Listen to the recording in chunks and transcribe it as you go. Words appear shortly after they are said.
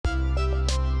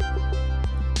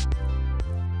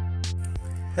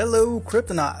Hello,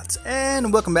 Cryptonauts,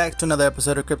 and welcome back to another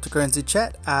episode of Cryptocurrency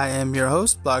Chat. I am your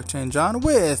host, Blockchain John,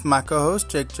 with my co-host,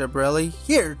 Jake Jabrelli,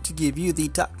 here to give you the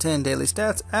top 10 daily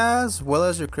stats as well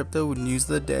as your crypto news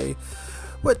of the day.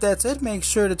 With that said, make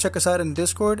sure to check us out in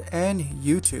Discord and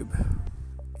YouTube.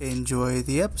 Enjoy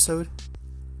the episode.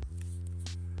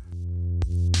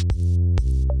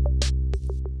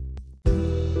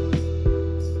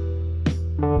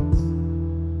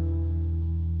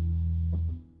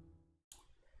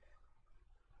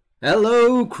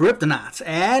 Hello, Cryptonauts,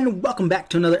 and welcome back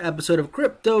to another episode of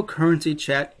Cryptocurrency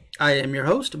Chat. I am your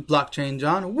host, Blockchain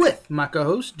John, with my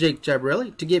co-host, Jake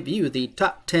Jabrelli, to give you the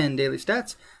top 10 daily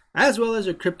stats, as well as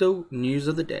your crypto news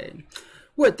of the day.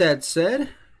 With that said,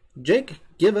 Jake,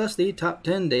 give us the top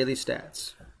 10 daily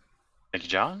stats. Thank you,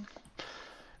 John.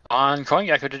 On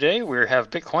CoinGecko today, we have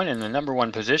Bitcoin in the number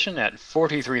one position at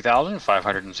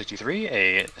 43,563,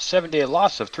 a 7-day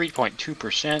loss of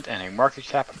 3.2%, and a market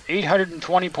cap of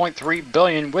 $820.3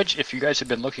 billion, which, if you guys have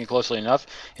been looking closely enough,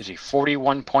 is a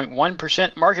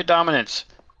 41.1% market dominance.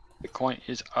 Bitcoin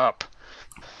is up.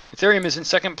 Ethereum is in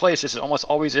second place, as it almost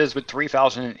always is, with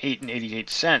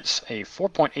 $3,008.88, a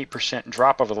 4.8%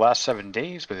 drop over the last 7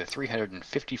 days, with a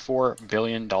 $354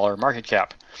 billion market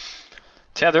cap.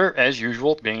 Tether, as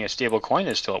usual, being a stable coin,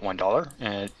 is still at $1,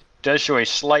 and it does show a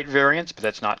slight variance, but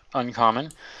that's not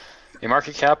uncommon. A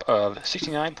market cap of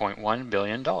 $69.1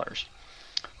 billion.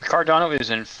 Cardano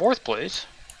is in fourth place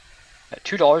at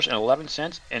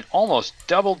 $2.11, an almost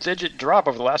double-digit drop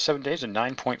over the last 7 days of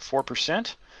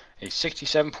 9.4%, a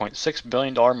 $67.6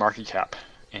 billion market cap.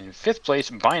 In fifth place,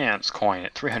 Binance Coin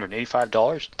at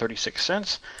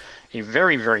 $385.36, a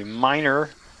very, very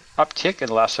minor uptick in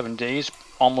the last 7 days,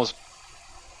 almost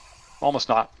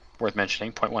not worth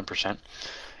mentioning, 0.1%,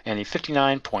 and a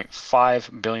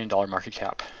 $59.5 billion market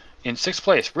cap. In sixth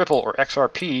place, Ripple, or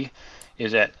XRP,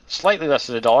 is at slightly less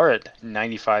than $1 at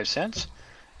 95 cents,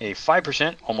 a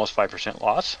 5%, almost 5%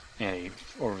 loss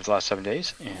over the last 7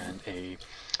 days, and a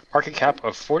market cap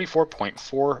of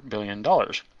 $44.4 billion.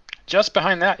 Just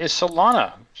behind that is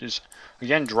Solana, which is,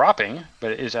 again, dropping,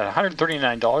 but it is at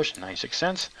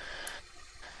 $139.96,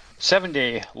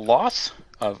 7-day loss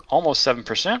of almost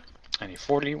 7%, and a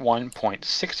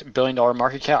 $41.6 billion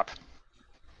market cap.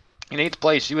 In eighth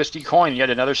place, USD Coin, yet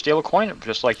another stable coin,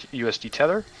 just like USD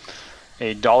Tether.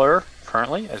 $1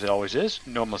 currently, as it always is,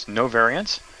 almost no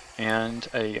variance, and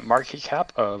a market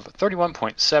cap of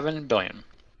 $31.7 billion.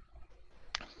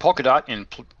 Polkadot in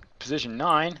position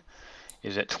 9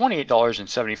 is at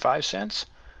 $28.75.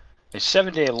 A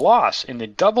 7-day loss in the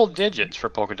double digits for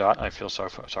Polkadot. I feel sorry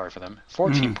for them.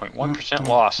 14.1%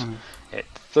 loss at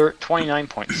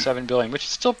 $29.7 billion, which is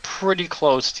still pretty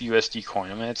close to USD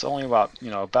Coin. I mean, it's only about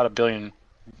 $1 billion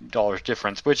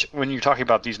difference, which when you're talking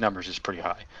about these numbers is pretty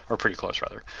high, or pretty close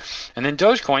rather. And then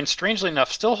Dogecoin, strangely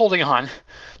enough, still holding on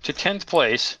to 10th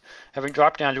place, having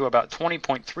dropped down to about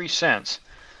 20.3 cents.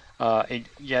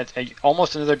 Yet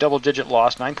almost another double-digit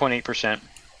loss, 9.8%.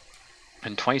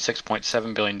 And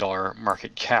 $26.7 billion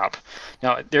market cap.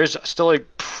 Now, there's still a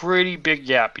pretty big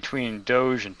gap between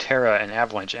Doge and Terra and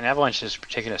Avalanche has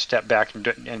taken a step back,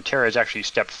 and Terra has actually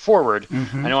stepped forward.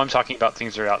 I know I'm talking about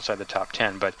things that are outside the top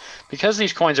 10, but because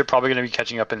these coins are probably going to be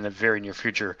catching up in the very near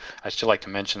future, I still like to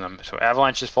mention them. So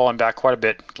Avalanche has fallen back quite a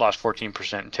bit, lost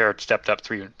 14%, and Terra stepped up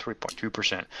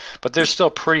 3.2%. But they're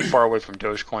still pretty far away from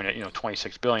Dogecoin at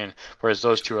 26 billion, whereas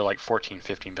those two are like 14,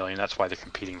 15 billion. That's why they're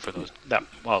competing for that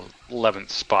 11th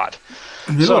spot.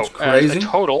 So what's crazy? A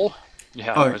total,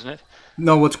 isn't it?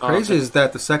 No, what's crazy is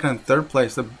that the second and third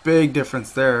place, the big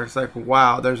difference there. It's like,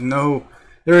 wow, there is no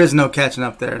catching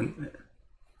up there.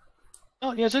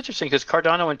 Oh, yeah, it's interesting because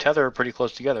Cardano and Tether are pretty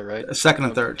close together, right? Second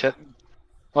and third.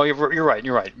 You're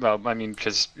right. Well, I mean,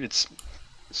 because it's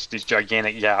these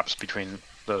gigantic gaps between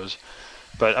those.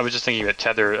 But I was just thinking that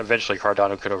Tether, eventually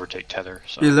Cardano could overtake Tether.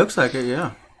 So. It looks like it,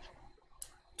 yeah.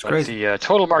 But crazy. The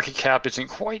total market cap isn't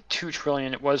quite $2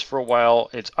 trillion. It was for a while.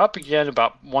 It's up again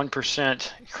about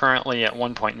 1%, currently at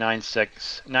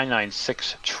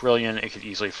 1.996 trillion. It could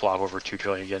easily flop over $2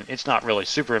 trillion again. It's not really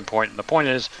super important. The point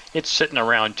is, it's sitting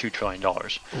around $2 trillion.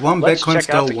 One Bitcoin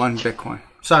still one Bitcoin.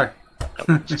 Sorry.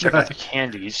 Let's check out the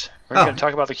candies. We're going to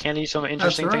talk about the candies. Some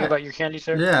interesting thing about your candies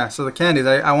there? Yeah, so the candies,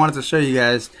 I wanted to show you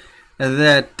guys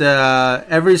that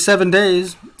every 7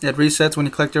 days it resets when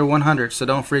you collect your 100. So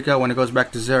don't freak out when it goes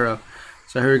back to 0.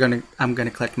 So here I'm gonna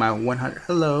collect my 100.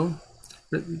 Hello,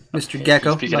 Mr.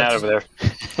 Gecko. Speaking out over there.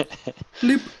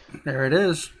 Bloop. There it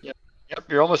is. Yep.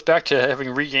 You're almost back to having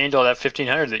regained all that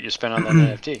 1,500 that you spent on that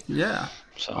NFT. Yeah.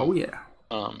 So. Oh yeah.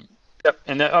 Yep,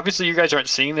 and obviously you guys aren't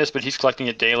seeing this, but he's collecting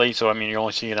it daily. So I mean, you're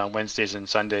only seeing it on Wednesdays and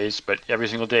Sundays. But every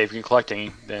single day, if you're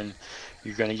collecting, then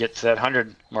you're going to get to that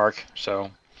 100 mark.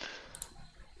 So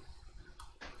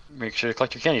make sure to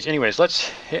collect your candies. Anyways, let's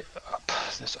hit up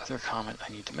this other comment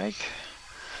I need to make.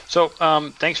 So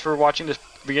thanks for watching this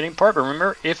beginning part. But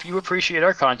remember, if you appreciate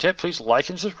our content, please like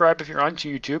and subscribe if you're on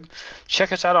YouTube.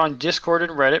 Check us out on Discord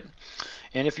and Reddit.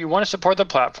 And if you want to support the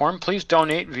platform, please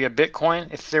donate via Bitcoin,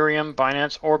 Ethereum,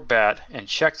 Binance, or BAT. And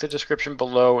check the description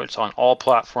below. It's on all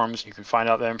platforms. You can find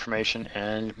out that information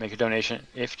and make a donation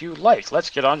if you like. Let's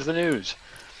get on to the news.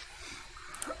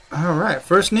 All right,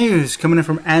 first news coming in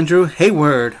from Andrew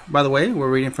Hayward. By the way, we're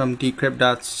reading from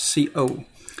decrypt.co.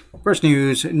 First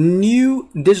news, new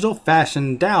digital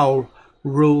fashion DAO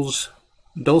rules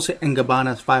Dolce &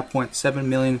 Gabbana's $5.7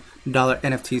 million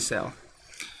NFT sale.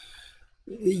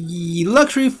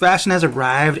 Luxury fashion has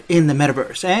arrived in the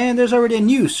metaverse, and there's already a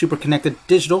new super connected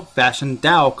digital fashion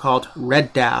DAO called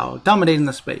Red DAO dominating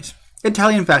the space.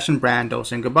 Italian fashion brand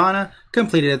Dolce & Gabbana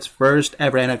completed its first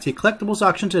ever NFT collectibles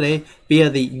auction today via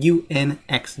the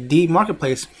UNXD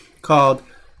marketplace called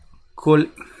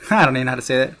I don't even know how to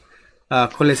say that.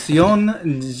 Collezione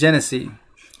Genesi,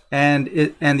 and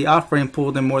the offering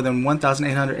pulled in more than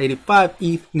 1,885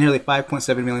 ETH, nearly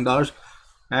 $5.7 million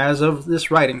as of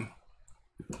this writing.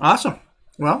 Awesome.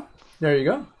 Well, there you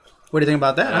go. What do you think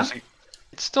about that? Huh?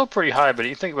 It's still pretty high, but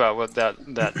you think about what that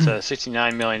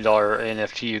 $69 million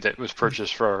NFT that was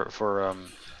purchased for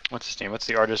what's his name? What's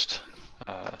the artist?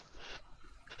 I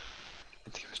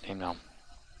think of his name now.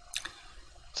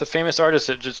 It's a famous artist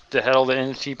that had all the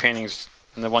NFT paintings,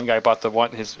 and the one guy bought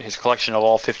his collection of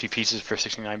all 50 pieces for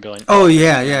 $69 billion. Oh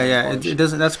yeah. It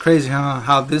doesn't. That's crazy, huh?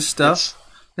 How this stuff.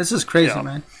 This is crazy,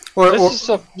 man.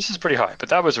 This is pretty high, but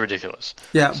that was ridiculous.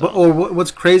 Yeah, so.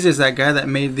 What's crazy is that guy that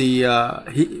made the rock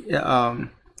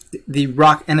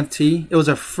NFT. It was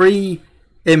a free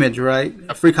image, right?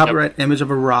 A free copyright image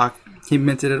of a rock. He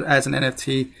minted it as an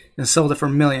NFT and sold it for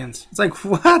millions. It's like,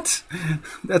 what?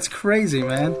 That's crazy,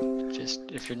 man. Just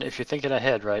if you're thinking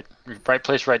ahead, right? Right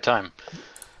place, right time.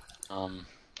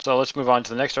 So let's move on to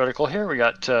the next article here. We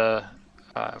got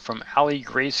from Allie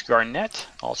Grace Garnett,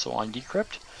 also on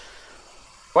Decrypt.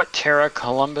 What's Terra's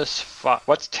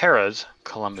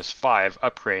Columbus 5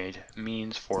 upgrade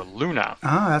means for Luna?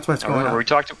 That's what's going on.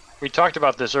 We talked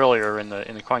about this earlier in the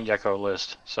CoinGecko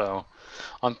list. So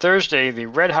on Thursday, the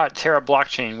Red Hot Terra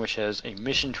blockchain, which has a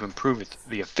mission to improve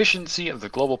the efficiency of the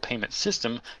global payment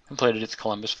system, completed its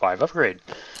Columbus 5 upgrade.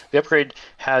 The upgrade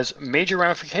has major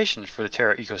ramifications for the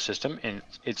Terra ecosystem in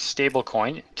its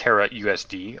stablecoin Terra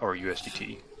USD or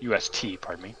UST,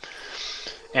 pardon me.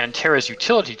 And Terra's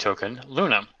utility token,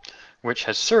 Luna, which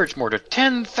has surged more than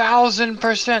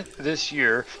 10,000% this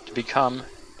year to become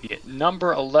the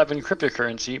number 11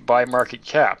 cryptocurrency by market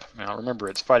cap. Now remember,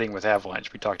 it's fighting with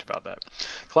Avalanche. We talked about that.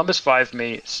 Columbus 5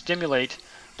 may stimulate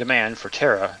demand for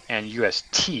Terra and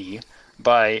UST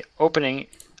by opening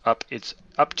up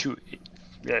to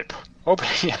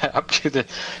the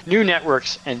new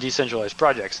networks and decentralized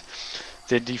projects.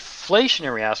 The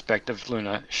deflationary aspect of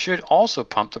Luna should also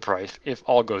pump the price if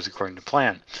all goes according to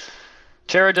plan.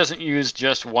 Terra doesn't use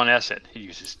just one asset, it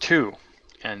uses two.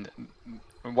 And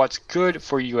what's good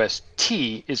for UST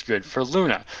is good for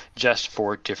Luna, just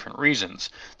for different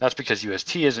reasons. That's because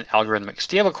UST is an algorithmic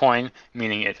stablecoin,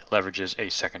 meaning it leverages a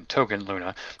second token,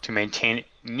 Luna, to maintain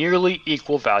nearly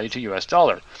equal value to US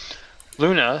dollar.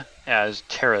 Luna, as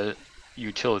Terra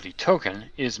utility token,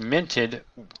 is minted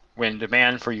when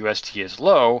demand for UST is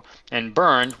low and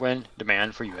burned when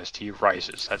demand for UST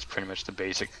rises. That's pretty much the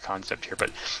basic concept here. But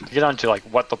to get on to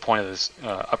what the point of this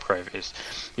upgrade is,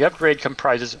 the upgrade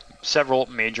comprises several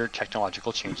major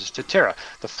technological changes to Terra.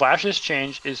 The flashiest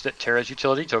change is that Terra's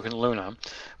utility token Luna,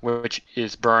 which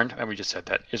is burned, and we just said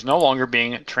that, is no longer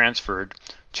being transferred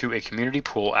to a community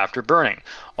pool after burning.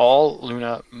 All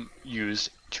Luna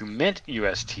used to mint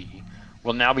UST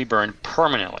will now be burned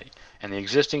permanently, and the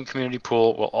existing community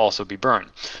pool will also be burned.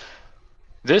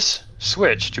 This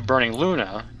switch to burning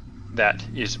Luna that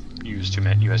is used to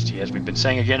mint UST, as we've been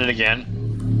saying again and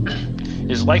again,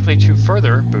 is likely to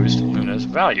further boost Luna's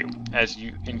value. As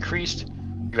you increased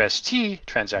UST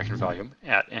transaction volume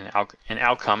at an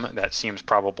outcome that seems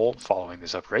probable following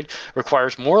this upgrade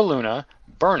requires more Luna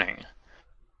burning.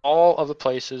 All this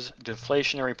places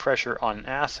deflationary pressure on the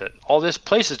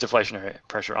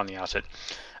asset,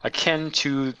 akin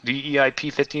to the EIP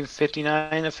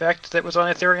 1559 effect that was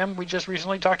on Ethereum we just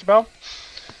recently talked about.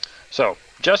 So,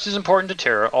 just as important to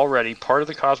Terra, already part of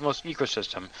the Cosmos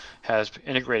ecosystem has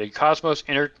integrated Cosmos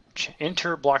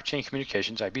Inter-Blockchain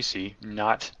Communications, IBC,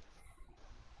 not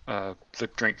the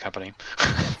drink company,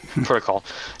 protocol,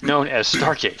 known as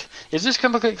Stargate. Is this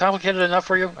complicated enough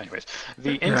for you? Anyways,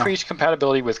 the increased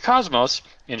compatibility with Cosmos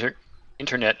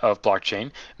Internet of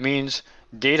Blockchain means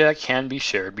data can be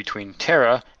shared between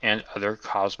Terra and other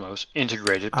Cosmos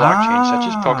integrated blockchains such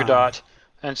as Polkadot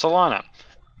and Solana,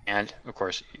 and of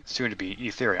course soon to be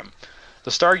Ethereum.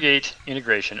 The Stargate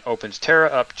integration opens Terra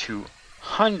up to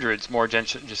hundreds more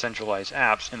decentralized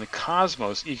apps in the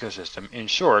Cosmos ecosystem. In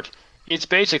short, it's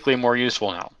basically more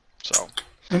useful now. So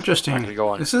interesting.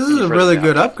 This is a really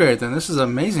good upgrade then. This is an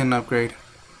amazing upgrade.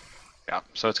 Yeah,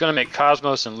 so it's going to make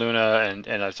Cosmos and Luna and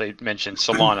as I mentioned,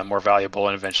 Solana more valuable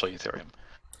and eventually Ethereum.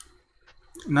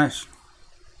 Nice.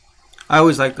 I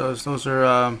always like those. Those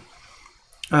are,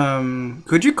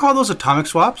 could you call those atomic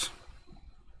swaps?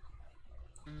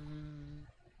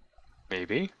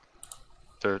 Maybe.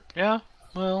 Yeah,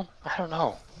 well, I don't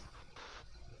know.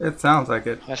 It sounds like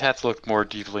it. I'd have to look more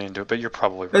deeply into it, but you're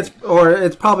probably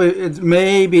right.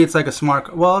 Maybe it's like a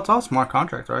smart, well, it's all smart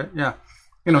contract, right? Yeah.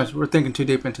 Anyways, we're thinking too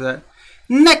deep into that.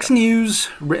 Next news,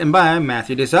 written by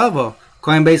Matthew DeSalvo.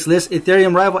 Coinbase lists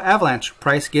Ethereum rival Avalanche.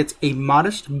 Price gets a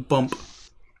modest bump.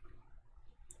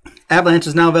 Avalanche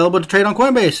is now available to trade on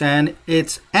Coinbase and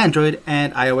its Android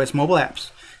and iOS mobile apps.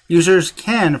 Users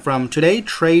can, from today,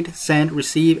 trade, send,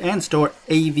 receive, and store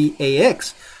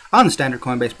AVAX on the standard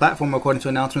Coinbase platform, according to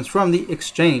announcements from the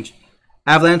exchange.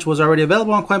 Avalanche was already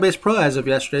available on Coinbase Pro as of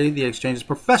yesterday, the exchange's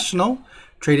professional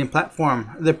trading platform.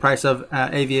 The price of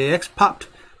AVAX popped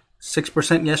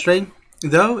 6% yesterday,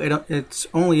 though it's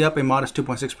only up a modest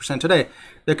 2.6% today.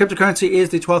 The cryptocurrency is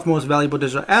the 12th most valuable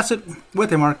digital asset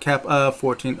with a market cap of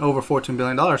over $14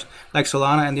 billion. Like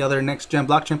Solana and the other next-gen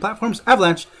blockchain platforms,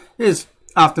 Avalanche is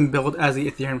often billed as the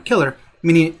Ethereum killer,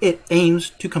 meaning it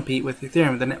aims to compete with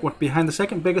Ethereum, the network behind the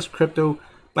second biggest crypto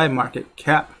by market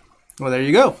cap. Well, there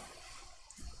you go.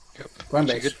 Yep.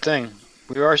 Coinbase. It's a good thing.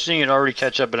 We are seeing it already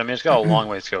catch up, but I mean, it's got a long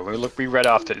ways to go. We read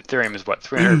off that Ethereum is what,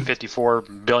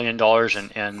 $354 billion,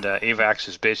 and AVAX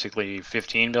is basically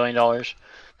 $15 billion.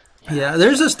 Yeah,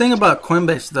 there's this thing about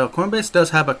Coinbase, though. Coinbase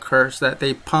does have a curse that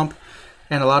they pump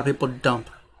and a lot of people dump.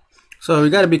 So you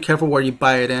got to be careful where you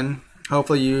buy it in.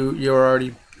 Hopefully you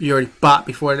already bought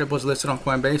before it was listed on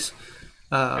Coinbase.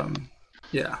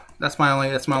 Yeah, that's my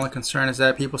only concern is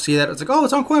that people see that it's like, oh,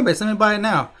 it's on Coinbase, let me buy it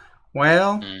now.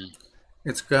 Well,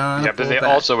 it's gonna. Yeah, but they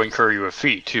also incur you a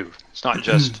fee too. It's not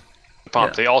just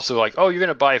pump. Yeah. They also like, oh, you're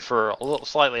gonna buy for a little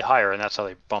slightly higher, and that's how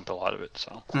they bump a lot of it.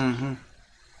 So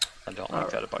I don't like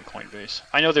that about Coinbase.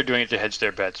 I know they're doing it to hedge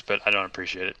their bets, but I don't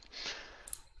appreciate it.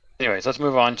 Anyways, let's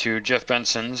move on to Jeff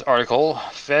Benson's article.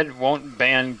 Fed won't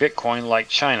ban Bitcoin like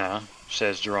China,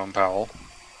 says Jerome Powell.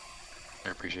 I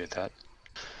appreciate that.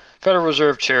 Federal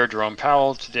Reserve Chair Jerome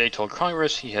Powell today told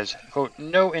Congress he has, quote,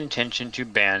 no intention to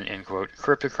ban, end quote,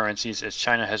 cryptocurrencies as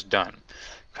China has done.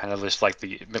 Kind of lists like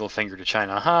the middle finger to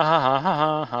China. Ha ha ha ha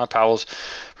ha ha. Powell's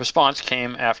response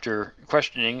came after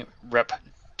questioning Rep.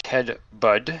 Ted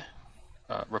Budd,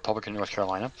 Republican North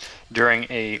Carolina, during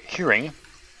a hearing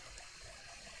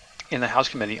in the House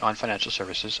Committee on Financial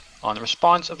Services on the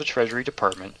response of the Treasury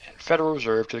Department and Federal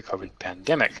Reserve to the COVID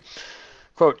pandemic.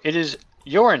 Quote, is it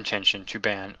your intention to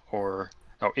ban or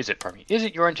limit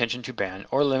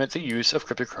the use of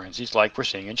cryptocurrencies like we're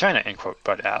seeing in China, end quote,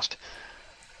 Budd asked.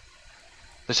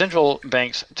 The central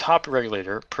bank's top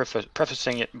regulator,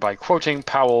 prefacing it by quoting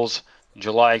Powell's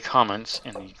July comments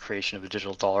in the creation of the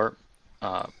digital dollar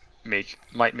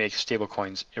might make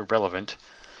stablecoins irrelevant.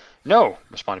 No,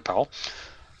 responded Powell,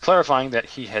 clarifying that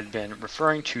he had been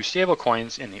referring to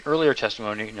stablecoins in the earlier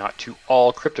testimony, not to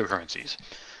all cryptocurrencies.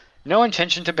 No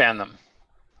intention to ban them,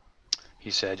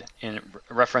 he said in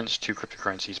reference to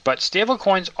cryptocurrencies. But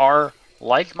stablecoins are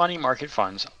like money market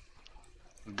funds.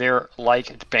 They're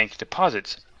like bank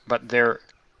deposits, but they're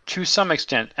to some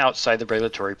extent outside the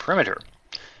regulatory perimeter.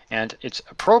 And it's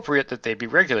appropriate that they be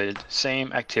regulated.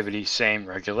 Same activity, same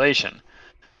regulation.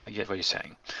 I get what he's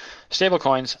saying.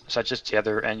 Stablecoins, such as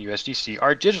Tether and USDC,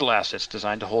 are digital assets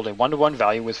designed to hold a one-to-one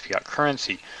value with fiat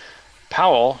currency.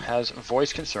 Powell has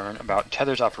voiced concern about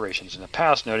Tether's operations in the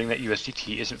past, noting that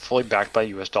USDT isn't fully backed by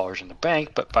US dollars in the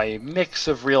bank, but by a mix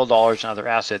of real dollars and other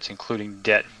assets, including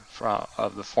debt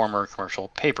of the former commercial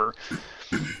paper.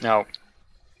 Now,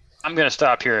 I'm going to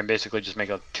stop here and basically just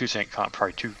make a two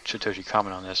Satoshi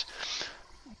comment on this.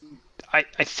 I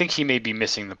think he may be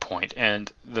missing the point,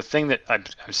 and the thing that I'm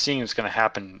seeing is going to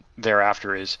happen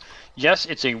thereafter is, yes,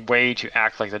 it's a way to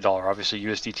act like the dollar. Obviously,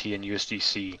 USDT and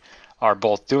USDC are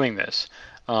both doing this,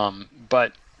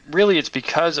 but really it's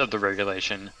because of the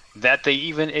regulation that they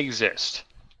even exist.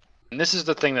 And this is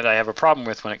the thing that I have a problem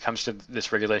with when it comes to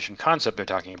this regulation concept they're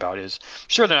talking about is,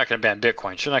 sure, they're not going to ban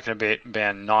Bitcoin, sure, they're not going to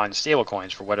ban non-stable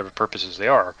coins for whatever purposes they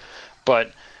are,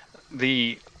 but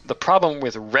the problem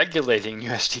with regulating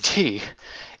USDT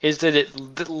is that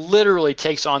it literally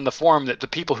takes on the form that the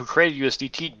people who created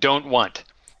USDT don't want.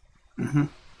 Mm-hmm.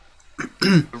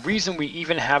 The reason we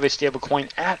even have a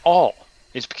stablecoin at all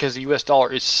is because the US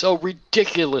dollar is so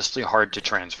ridiculously hard to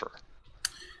transfer.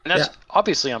 And that's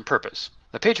obviously on purpose.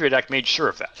 The Patriot Act made sure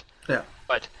of that. Yeah.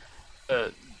 But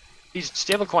these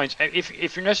stablecoins,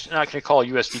 if you're not going to call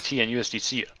USDT and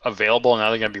USDC available and now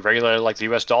they're going to be regulated like the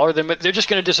US dollar, then they're just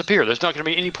going to disappear. There's not going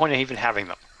to be any point in even having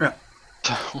them. Yeah.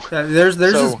 So, there's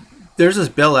this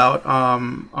bill out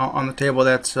on the table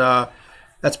that's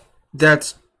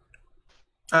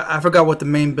I forgot what the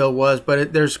main bill was,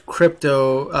 but there's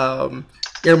crypto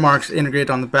earmarks integrated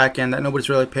on the back end that nobody's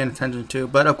really paying attention to.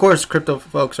 But of course, crypto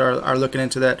folks are looking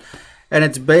into that, and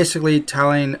it's basically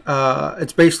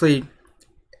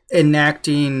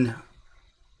enacting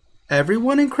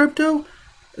everyone in crypto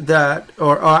that,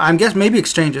 or I guess maybe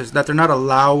exchanges, that they're not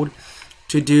allowed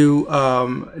to do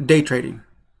day trading.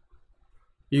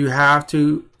 You have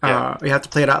to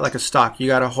play it out like a stock. You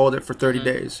got to hold it for 30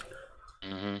 days.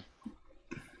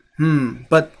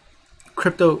 But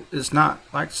crypto is not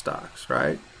like stocks,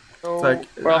 right? Well,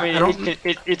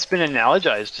 it's been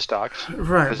analogized to stocks,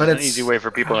 right? But it's an easy way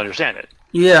for people to understand it.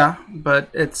 Yeah, but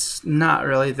it's not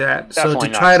really that.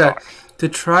 Definitely So to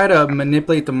try to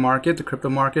manipulate the market, the crypto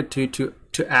market, to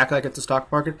act like it's a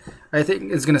stock market, I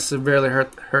think is going to severely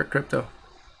hurt crypto.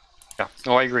 Yeah,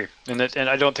 no, I agree, and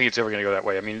I don't think it's ever going to go that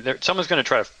way. I mean, someone's going to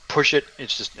try to push it.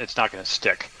 It's not going to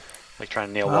stick. Like trying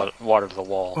to nail water to the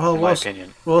wall, in my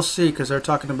opinion. We'll see, because they're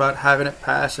talking about having it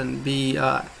pass and be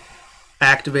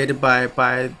activated by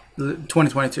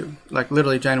 2022, like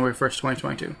literally January 1st,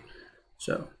 2022.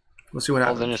 So we'll see what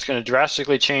happens. Well, then it's going to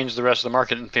drastically change the rest of the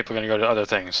market, and people are going to go to other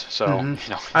things. So,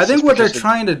 I think what they're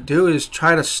trying to do is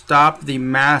try to stop the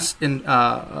mass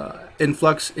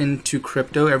influx into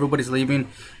crypto. Everybody's leaving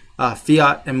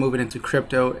fiat and moving into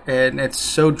crypto, and it's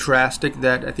so drastic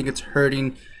that I think it's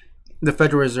hurting the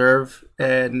Federal Reserve,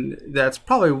 and that's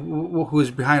probably who's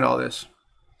behind all this.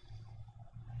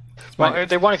 Well,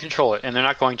 they want to control it, and they're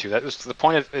not going to. That was the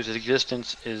point of its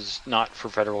existence, is not for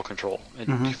federal control.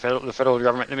 The federal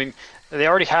government, I mean, they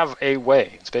already have a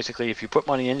way. It's basically, if you put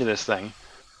money into this thing,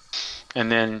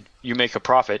 and then you make a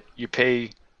profit, you pay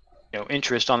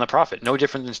interest on the profit. No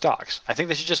different than stocks. I think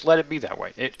they should just let it be that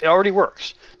way. It already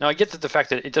works. Now, I get that the fact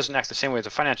that it doesn't act the same way as the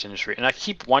finance industry, and I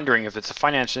keep wondering if it's the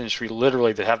finance industry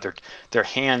literally that have their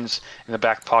hands in the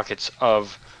back pockets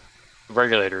of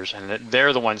regulators, and that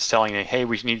they're the ones telling them, hey,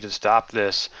 we need to stop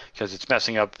this because it's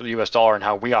messing up the US dollar and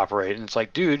how we operate. And it's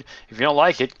like, dude, if you don't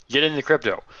like it, get into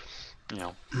crypto.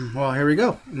 Well, here we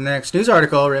go. Next news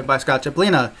article read by Scott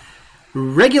Chaplina.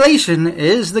 Regulation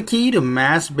is the key to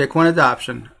mass Bitcoin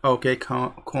adoption.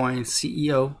 OKCoin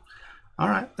CEO. All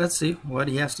right, let's see what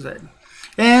he has to say.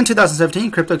 In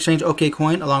 2017, crypto exchange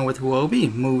OKCoin, along with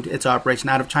Huobi, moved its operation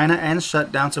out of China and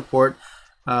shut down support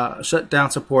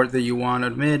the yuan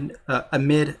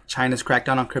amid China's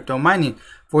crackdown on crypto mining.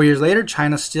 4 years later,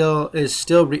 China is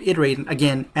still reiterating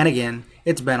again and again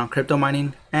its ban on crypto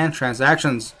mining and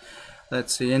transactions.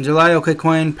 Let's see. In July,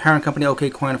 OKCoin parent company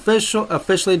OKCoin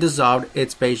officially dissolved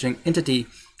its Beijing entity,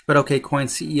 but OKCoin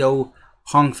CEO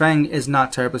Hongfeng is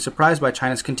not terribly surprised by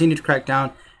China's continued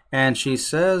crackdown, and she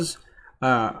says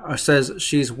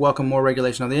she's welcomed more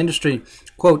regulation of the industry.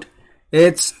 Quote,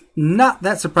 "It's not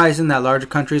that surprising that larger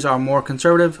countries are more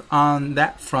conservative on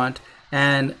that front,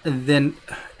 and then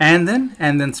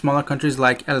smaller countries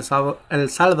like El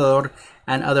Salvador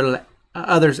and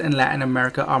others in Latin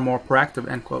America are more proactive."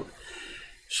 End quote.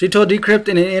 She told Decrypt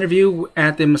in an interview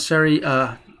at the Messari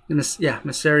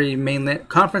Mainland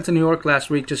Conference in New York last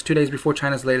week, just 2 days before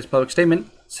China's latest public statement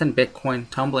sent Bitcoin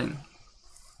tumbling.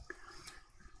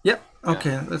 Yep.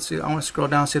 Okay, let's see. I want to scroll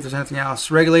down and see if there's anything else.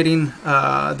 Regulating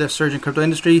the surging crypto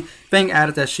industry, Feng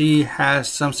added that she has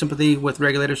some sympathy with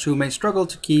regulators who may struggle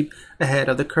to keep ahead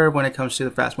of the curve when it comes to the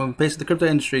fast-moving pace of the crypto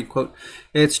industry. Quote,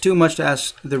 "It's too much to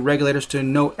ask the regulators to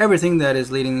know everything that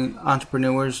is leading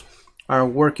entrepreneurs are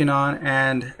working on,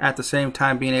 and at the same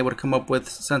time being able to come up with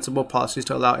sensible policies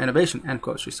to allow innovation," end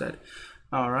quote, she said.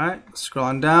 All right,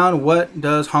 scrolling down. What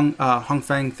does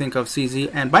Hongfeng think of CZ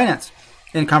and Binance?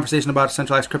 In conversation about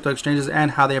centralized crypto exchanges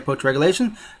and how they approach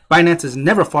regulation, Binance is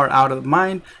never far out of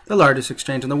mind. The largest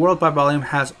exchange in the world by volume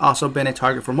has also been a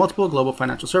target for multiple global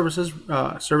financial services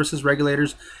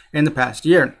regulators in the past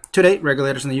year. To date,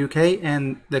 regulators in the UK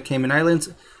and the Cayman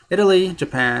Islands, Italy,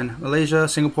 Japan, Malaysia,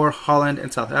 Singapore, Holland,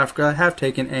 and South Africa have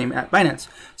taken aim at Binance,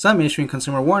 some issuing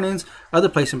consumer warnings,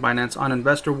 others placing Binance on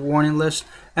investor warning lists,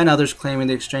 and others claiming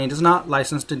the exchange is not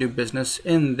licensed to do business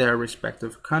in their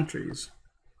respective countries.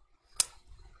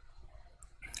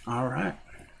 All right.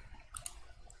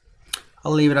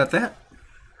 I'll leave it at that.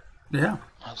 Yeah.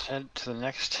 Let's head to the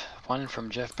next one from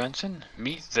Jeff Benson.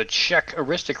 Meet the Czech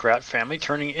aristocrat family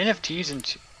turning NFTs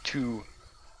into two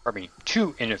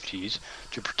NFTs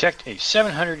to protect a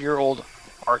 700-year-old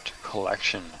art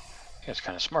collection. That's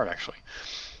kind of smart, actually.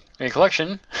 A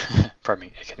connection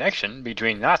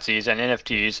between Nazis and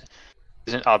NFTs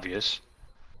isn't obvious,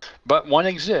 but one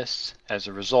exists as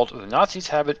a result of the Nazis'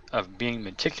 habit of being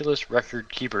meticulous record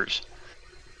keepers.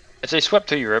 As they swept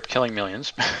through Europe, killing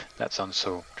millions, that sounds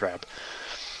so drab,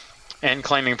 and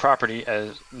claiming property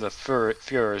as the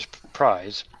Führer's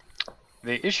prize,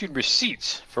 they issued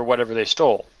receipts for whatever they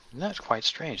stole. And that's quite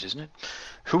strange, isn't it?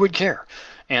 Who would care?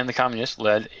 And the communists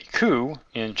led a coup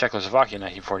in Czechoslovakia in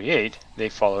 1948. They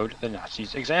followed the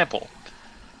Nazis' example.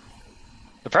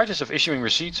 The practice of issuing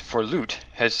receipts for loot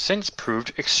has since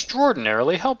proved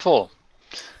extraordinarily helpful.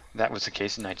 That was the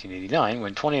case in 1989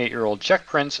 when 28-year-old Czech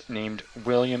prince named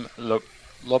William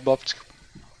Lobkowicz,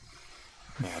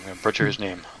 I'm going to butcher his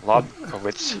name,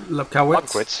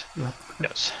 Lobkowicz,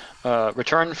 yes,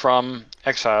 returned from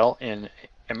exile in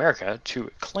America to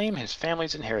claim his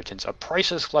family's inheritance, a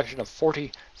priceless collection of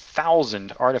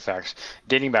 40,000 artifacts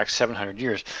dating back 700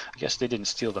 years. I guess they didn't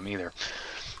steal them either.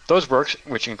 Those works,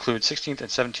 which include 16th and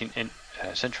 17th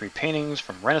century paintings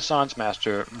from Renaissance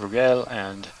master Bruegel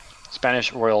and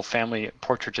Spanish royal family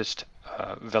portraitist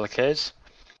Velázquez.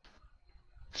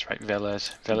 That's right,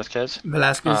 Velázquez.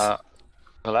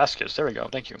 Velázquez, there we go,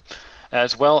 thank you.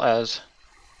 As well as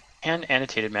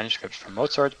hand-annotated manuscripts from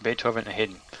Mozart, Beethoven, and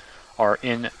Haydn, are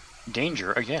in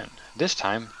danger again, this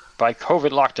time by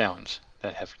COVID lockdowns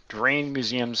that have drained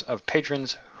museums of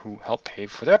patrons who help pay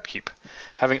for their upkeep.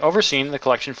 Having overseen the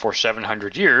collection for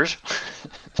 700 years,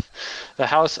 the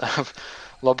House of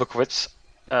Lobkowicz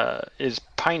is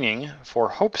pining for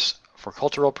hopes for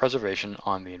cultural preservation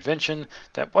on the invention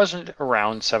that wasn't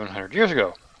around 700 years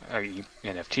ago, i.e.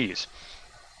 NFTs.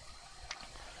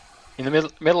 In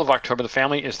the middle of October, the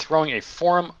family is throwing a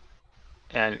forum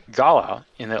and gala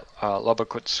in the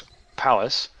Lobkowicz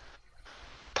Palace,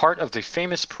 part of the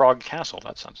famous Prague Castle,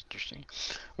 that sounds interesting,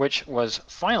 which was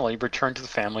finally returned to the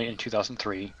family in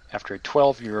 2003 after a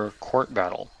 12-year court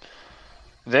battle.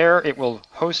 There, it will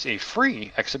host a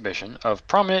free exhibition of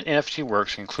prominent NFT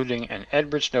works, including an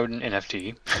Edward Snowden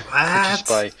NFT, purchased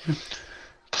by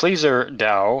Pleaser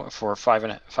DAO for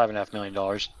 $5.5 million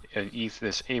in ETH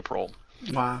this April.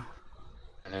 Wow.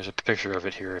 And there's a picture of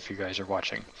it here if you guys are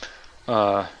watching.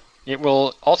 It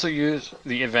will also use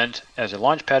the event as a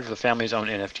launch pad for the family's own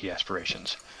NFT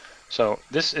aspirations. So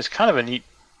this is kind of a neat,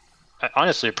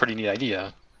 honestly a pretty neat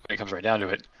idea when it comes right down to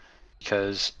it,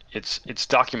 because it's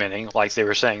documenting, like they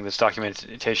were saying, this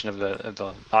documentation of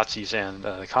the Nazis and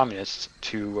the communists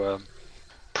to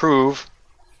prove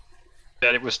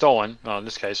that it was stolen. Well, in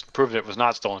this case, prove that it was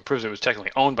not stolen, proves it was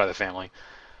technically owned by the family.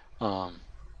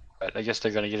 But I guess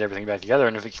they're going to get everything back together,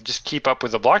 and if it can just keep up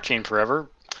with the blockchain forever,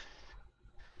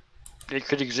 it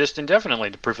could exist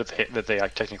indefinitely to prove that they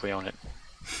technically own it.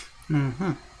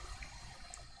 Mm-hmm.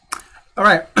 All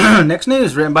right, next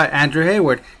news written by Andrew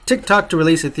Hayward. TikTok to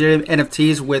release Ethereum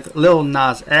NFTs with Lil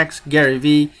Nas X, Gary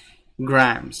V,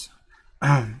 Grimes.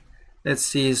 Let's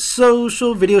see,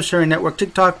 social video sharing network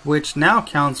TikTok, which now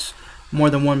counts more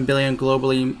than 1 billion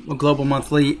global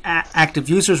monthly active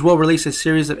users, will release a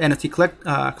series of NFT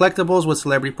collectibles with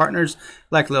celebrity partners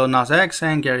like Lil Nas X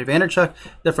and Gary Vaynerchuk,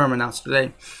 the firm announced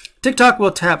today. TikTok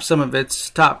will tap some of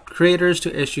its top creators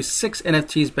to issue 6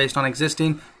 NFTs based on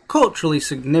existing culturally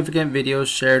significant videos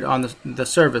shared on the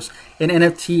service. An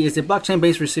NFT is a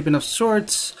blockchain-based recipient of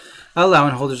sorts,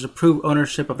 allowing holders to prove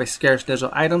ownership of a scarce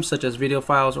digital item such as video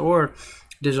files or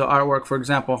digital artwork. For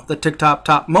example, the TikTok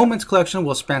Top Moments collection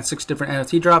will span 6 different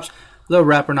NFT drops. Lil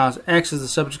rapper Nas X is the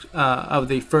subject of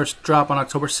the first drop on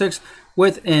October 6th,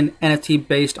 with an NFT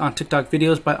based on TikTok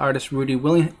videos by artist Rudy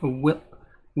Willingham.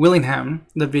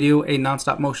 The video, a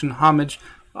non-stop motion homage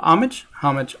to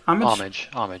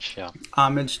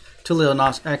Lil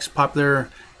Nas X popular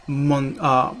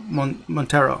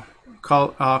Montero,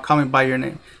 Call Me By Your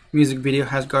Name music video,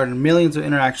 has garnered millions of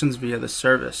interactions via the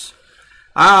service.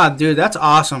 Dude, that's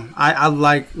awesome. I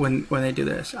like when they do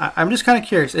this. I'm just kind of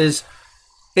curious,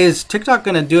 is TikTok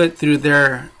going to do it through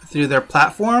their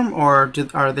platform, or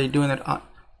are they doing it on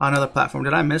another platform?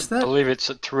 Did I miss that? I believe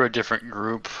it's through a different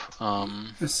group.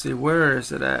 Let's see, where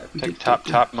is it at? TikTok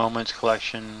Top Moments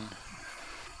collection.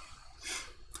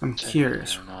 I'm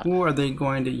curious. Who are they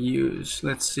going to use?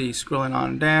 Let's see, scrolling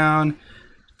on down.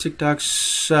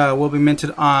 TikToks will be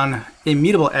minted on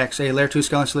Immutable X, a layer 2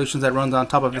 scaling solution that runs on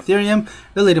top of Ethereum.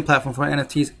 The leading platform for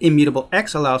NFTs, Immutable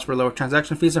X, allows for lower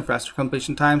transaction fees and faster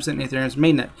completion times than Ethereum's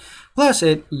mainnet. Plus,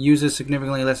 it uses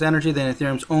significantly less energy than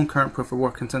Ethereum's own current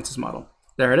proof-of-work consensus model.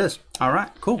 There it is. All right,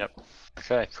 cool. Yep.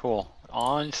 Okay, cool.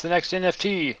 On to the next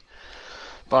NFT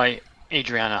by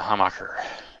Adriana Hamacher.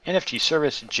 NFT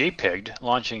service JPEG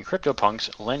launching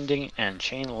CryptoPunks lending and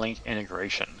Chainlink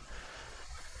integration.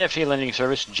 NFT lending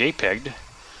service JPEG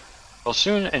will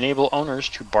soon enable owners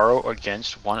to borrow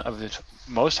against one of the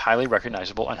most highly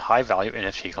recognizable and high-value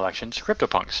NFT collections,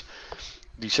 CryptoPunks.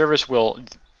 The service will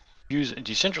use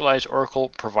decentralized Oracle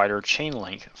provider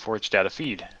Chainlink for its data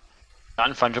feed.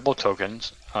 Non-fungible token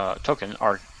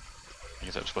are, I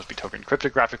guess that was supposed to be token,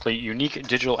 cryptographically unique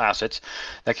digital assets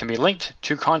that can be linked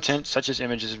to content such as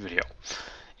images and video.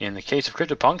 In the case of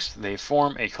CryptoPunks, they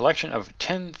form a collection of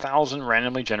 10,000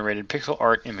 randomly generated pixel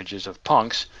art images of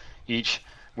punks, each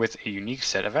with a unique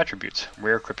set of attributes.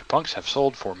 Rare CryptoPunks have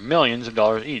sold for millions of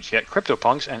dollars each, yet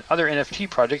CryptoPunks and other NFT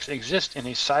projects exist in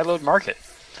a siloed market.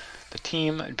 The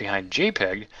team behind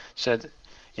JPEG said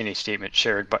in a statement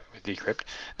shared with Decrypt,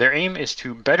 their aim is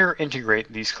to better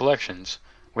integrate these collections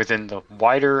within the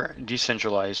wider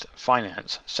decentralized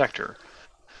finance sector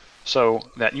so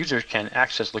that users can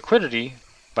access liquidity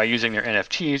by using their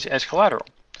NFTs as collateral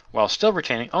while still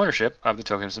retaining ownership of the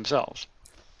tokens themselves.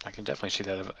 I can definitely see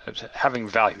that as having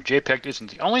value. JPEG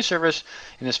isn't the only service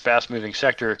in this fast-moving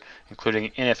sector, including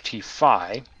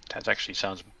NFTFi. That actually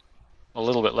sounds a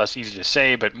little bit less easy to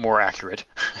say, but more accurate.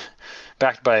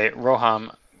 Backed by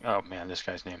Roham, oh man, this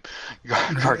guy's name,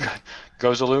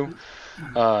 Gozalu,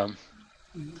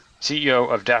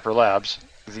 CEO of Dapper Labs,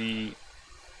 the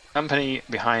company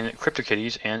behind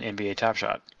CryptoKitties and NBA Top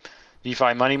Shot.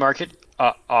 DeFi money market,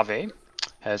 Aave,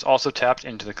 has also tapped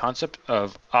into the concept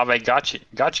of Aave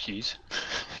Gotchis.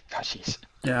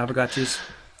 Yeah, Aave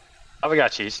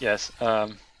Gotchis, yes.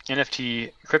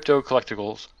 NFT crypto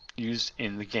collectibles used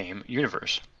in the game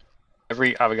universe.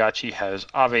 Every Aave Gotchi has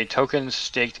Aave tokens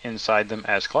staked inside them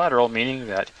as collateral, meaning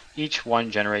that each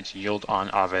one generates yield on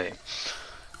Aave.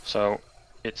 So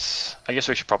I guess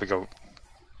we should probably go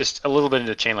just a little bit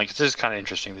into Chainlink. This is kind of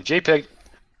interesting. The JPEG,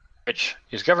 which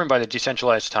is governed by the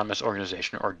Decentralized Autonomous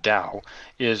Organization, or DAO,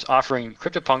 is offering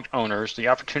CryptoPunk owners the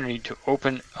opportunity to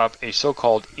open up a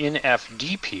so-called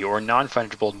NFDP, or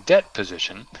non-fungible debt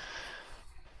position.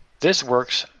 This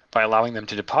works by allowing them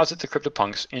to deposit the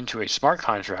CryptoPunks into a smart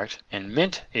contract and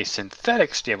mint a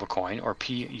synthetic stablecoin, or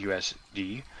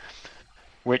PUSD,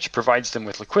 which provides them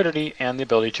with liquidity and the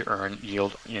ability to earn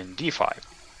yield in DeFi.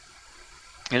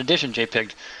 In addition,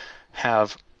 JPEG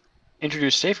have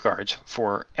introduced safeguards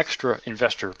for extra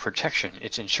investor protection.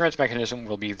 Its insurance mechanism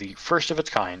will be the first of its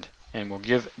kind and will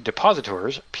give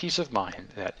depositors peace of mind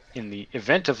that in the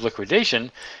event of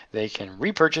liquidation, they can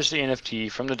repurchase the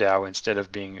NFT from the DAO instead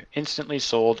of being instantly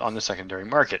sold on the secondary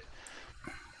market.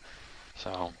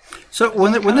 So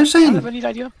when they're saying kind of a neat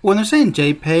idea. When they're saying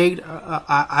JPEG,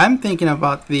 I'm thinking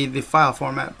about the file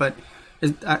format, but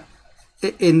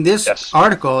in this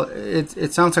article,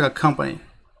 it sounds like a company.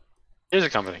 It is a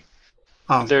company.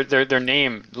 Oh. Their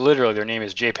name, literally, their name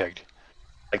is JPEG.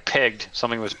 Like pegged,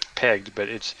 something was pegged, but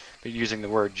it's using the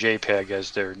word JPEG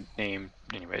as their name.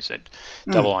 Anyways,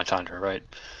 double entendre, right?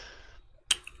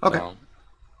 Okay.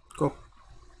 Cool.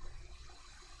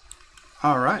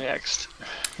 All right. Next.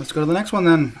 Let's go to the next one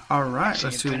then. All right.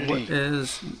 Let's see what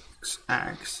is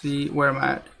Axie. Where am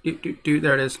I at?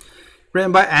 There it is.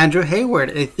 Written by Andrew Hayward.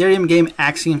 Ethereum game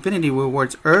Axie Infinity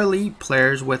rewards early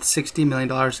players with $60 million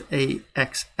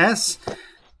AXS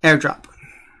airdrop.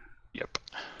 Yep.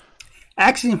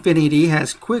 Axie Infinity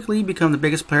has quickly become the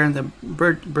biggest player in the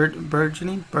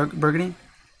burgeoning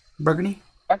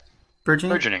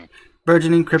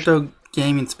crypto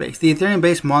gaming space. The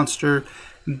Ethereum-based monster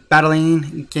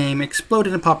battling game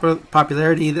exploded in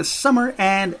popularity this summer,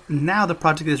 and now the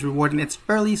project is rewarding its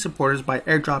early supporters by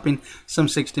airdropping some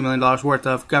 $60 million worth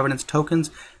of governance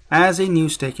tokens as a new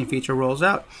staking feature rolls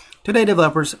out. Today,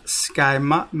 developers Sky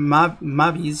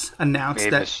Mavis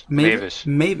announced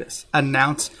Mavis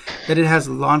announced that it has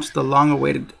launched the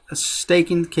long-awaited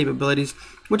staking capabilities,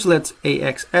 which lets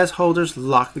AXS holders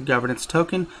lock the governance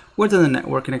token within the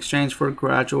network in exchange for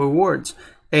gradual rewards.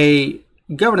 A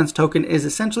governance token is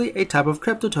essentially a type of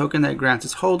crypto token that grants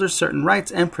its holders certain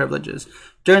rights and privileges.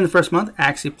 During the first month,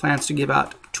 Axie plans to give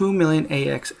out 2 million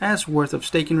AXS worth of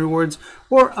staking rewards,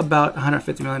 or about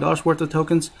 $150 million worth of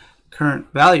tokens current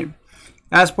value.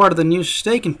 As part of the new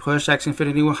staking push, Axie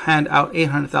Infinity will hand out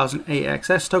 800,000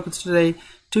 AXS tokens today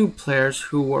to players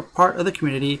who were part of the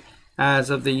community as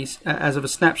of a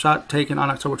snapshot taken on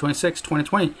October 26,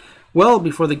 2020. Well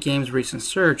before the game's recent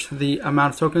surge, the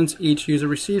amount of tokens each user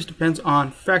receives depends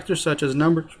on factors such as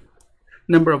number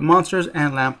of monsters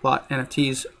and Lamplot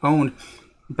NFTs owned,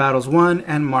 battles won,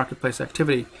 and marketplace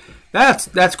activity.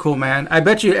 That's cool, man. I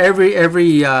bet you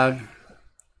every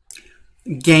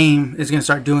game is going to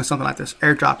start doing something like this,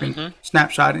 airdropping,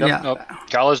 snapshot. Nope.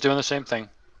 Gala's doing the same thing.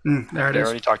 There it They is.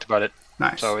 already talked about it.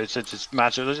 Nice. So it's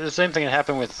massive. It's the same thing that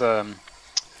happened with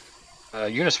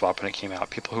Uniswap when it came out.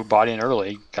 People who bought in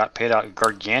early got paid out a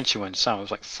gargantuan sum. It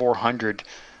was like 400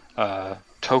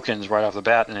 tokens right off the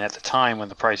bat, and at the time when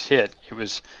the price hit, it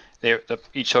was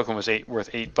each token was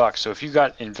worth $8. So if you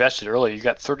got invested early, you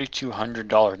got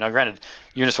 $3,200. Now, granted,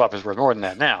 Uniswap is worth more than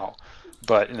that now,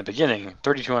 but in the beginning,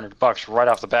 $3,200 right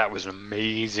off the bat was an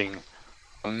amazing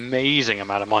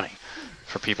amount of money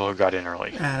for people who got in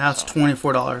early. And that's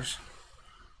 $24.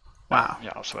 Wow.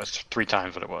 Yeah, so that's 3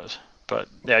 times what it was. But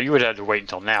yeah, you would have to wait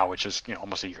until now, which is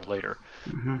almost a year later.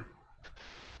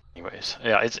 Anyways,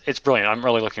 yeah, it's brilliant. I'm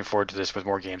really looking forward to this with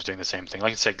more games doing the same thing.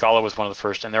 Like I said, Gala was one of the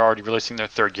first, and they're already releasing their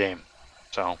 3rd game.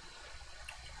 So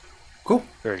cool.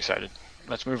 Very excited.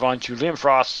 Let's move on to Liam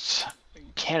Frost's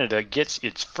Canada gets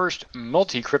its first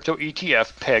multi-crypto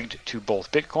ETF pegged to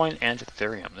both Bitcoin and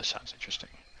Ethereum. This sounds interesting.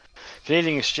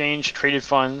 Canadian Exchange Traded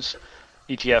Funds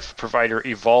ETF provider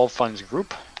Evolve Funds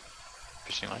Group,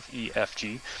 interesting like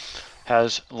EFG,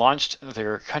 has launched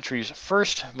their country's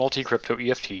first multi-crypto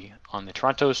EFT on the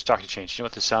Toronto Stock Exchange. You know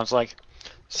what this sounds like? It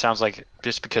sounds like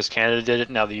just because Canada did it,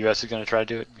 now the U.S. is going to try to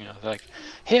do it. They're like,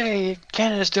 hey,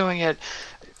 Canada's doing it.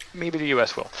 Maybe the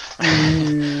U.S. will.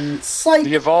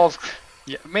 The Evolve,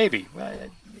 yeah, maybe.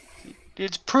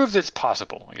 It's proved it's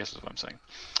possible, I guess is what I'm saying.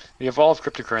 The Evolve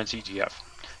cryptocurrency ETF,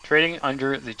 trading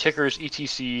under the tickers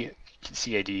ETC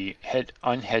CAD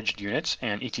unhedged units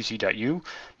and ETC.U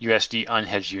USD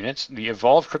unhedged units. The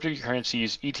Evolve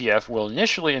cryptocurrencies ETF will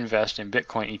initially invest in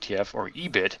Bitcoin ETF or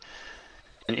EBIT,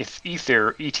 and if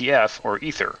Ether ETF or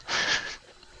Ether.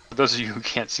 For those of you who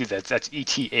can't see that, that's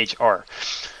ETHR.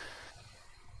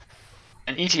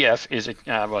 An ETF is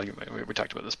we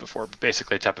talked about this before, but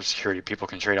basically a type of security people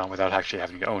can trade on without actually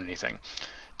having to own anything.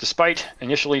 Despite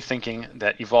initially thinking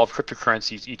that Evolve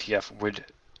cryptocurrencies ETF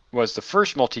was the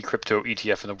first multi-crypto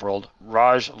ETF in the world,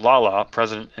 Raj Lala,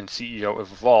 president and CEO of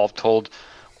Evolve, told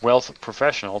Wealth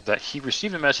Professional that he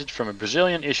received a message from a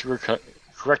Brazilian issuer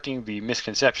correcting the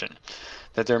misconception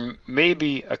that there may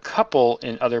be a couple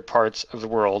in other parts of the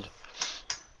world,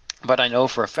 but I know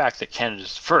for a fact that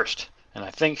Canada's first, and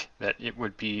I think that it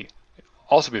would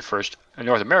also be first, and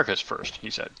North America's first, he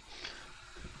said.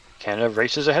 Canada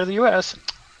races ahead of the U.S.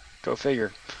 Go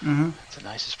figure. It's the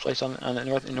nicest place in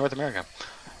North America.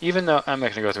 Even though I'm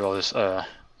not going to go through all this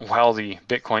while the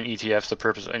Bitcoin ETFs, the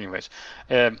purpose, anyways.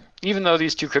 Even though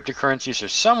these two cryptocurrencies are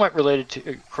somewhat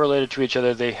correlated to each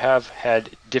other, they have had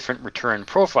different return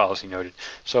profiles, he noted.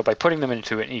 So by putting them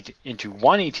into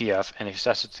one ETF and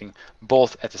accessing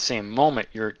both at the same moment,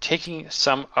 you're taking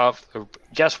some of the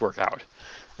guesswork out.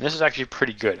 And this is actually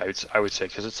pretty good, I would say,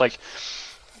 because it's like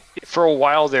for a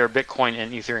while there, Bitcoin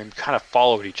and Ethereum kind of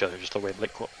followed each other, just the way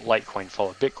Litecoin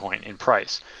followed Bitcoin in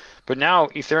price. But now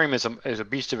Ethereum is a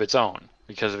beast of its own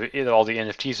because of all the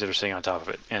NFTs that are sitting on top of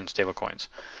it and stablecoins.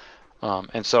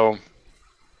 And so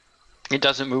it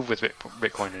doesn't move with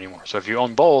Bitcoin anymore. So if you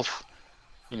own both,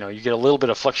 you get a little bit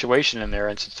of fluctuation in there,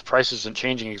 and since the price isn't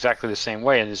changing exactly the same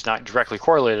way and is not directly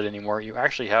correlated anymore, you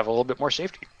actually have a little bit more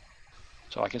safety.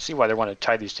 So I can see why they want to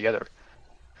tie these together.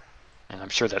 And I'm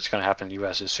sure that's going to happen in the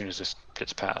U.S. as soon as this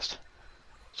gets passed.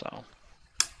 So,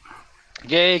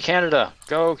 yay, Canada.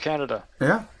 Go, Canada.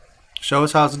 Yeah. Show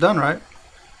us how it's done, right?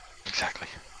 Exactly.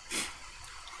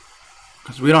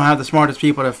 Because we don't have the smartest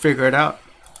people to figure it out.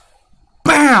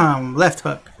 Bam! Left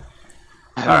hook.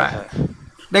 All right.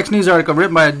 Next news article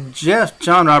written by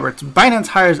John Roberts. Binance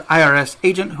hires IRS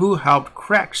agent who helped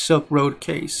crack Silk Road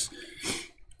case.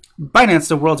 Binance,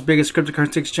 the world's biggest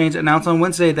cryptocurrency exchange, announced on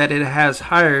Wednesday that it has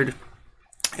hired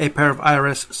a pair of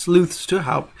IRS sleuths to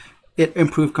help it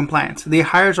improve compliance. The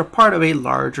hires are part of a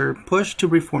larger push to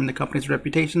reform the company's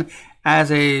reputation as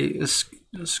a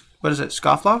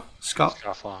scofflaw?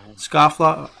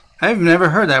 Scofflaw. I've never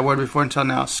heard that word before until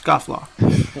now. Scofflaw.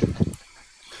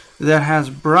 That has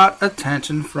brought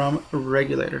attention from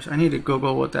regulators. I need to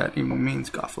Google what that even means,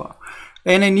 scofflaw.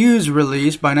 In a news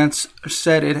release, Binance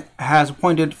said it has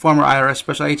appointed former IRS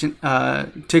Special Agent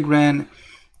Tigran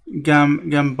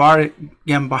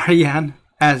Gambarian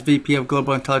as VP of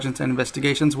Global Intelligence and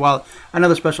Investigations, while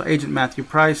another Special Agent, Matthew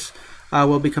Price,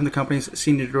 will become the company's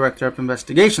Senior Director of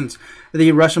Investigations.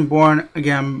 The Russian-born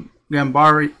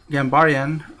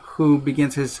Gambarian, who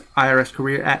begins his IRS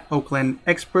career at Oakland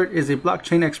Expert, is a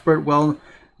blockchain expert well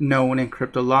known in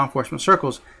crypto law enforcement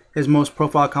circles. His most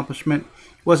profile accomplishment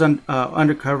was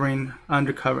uncovering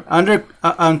the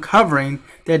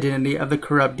identity of the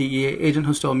corrupt DEA agent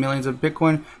who stole millions of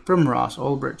Bitcoin from Ross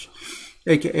Ulbricht,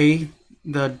 aka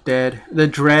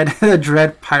the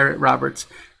dread Pirate Roberts,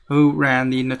 who ran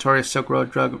the notorious Silk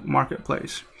Road drug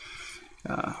marketplace.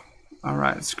 All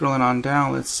right, scrolling on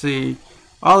down, let's see.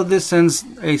 All of this sends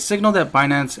a signal that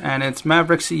Binance and its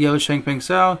Maverick CEO Changpeng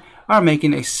Zhao are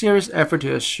making a serious effort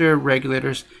to assure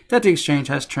regulators that the exchange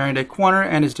has turned a corner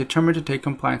and is determined to take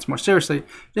compliance more seriously.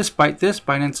 Despite this,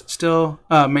 Binance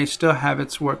may still have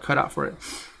its work cut out for it.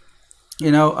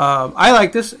 I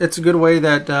like this. It's a good way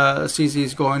that CZ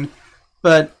is going,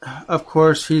 but of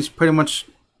course he's pretty much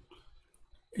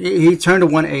he turned a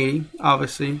 180.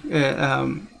 Obviously,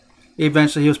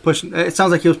 eventually he was pushing. It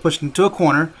sounds like he was pushed into a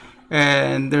corner,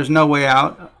 and there's no way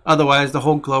out. Otherwise, the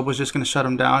whole globe was just going to shut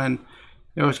him down, and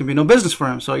there was going to be no business for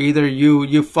him. So either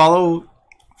you follow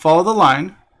the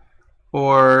line,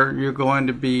 or you're going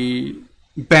to be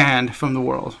banned from the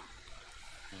world.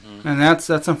 Mm-hmm. And that's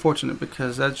unfortunate,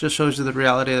 because that just shows you the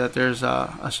reality that there's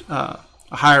a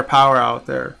higher power out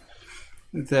there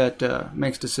that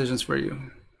makes decisions for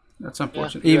you. That's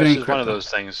unfortunate. Yeah, even in it's one of those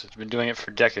things. It's been doing it for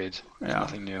decades. It's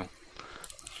nothing new.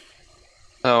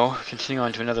 So, continuing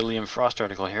on to another Liam Frost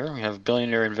article here, we have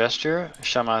billionaire investor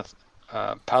Chamath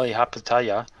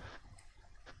Palihapitiya.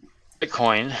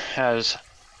 Bitcoin has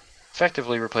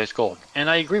effectively replaced gold, and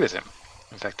I agree with him.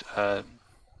 In fact, who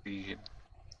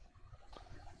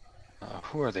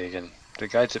are they again? The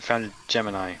guys that founded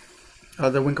Gemini.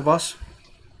 The Winklevoss?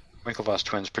 Winklevoss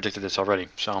twins predicted this already,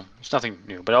 so it's nothing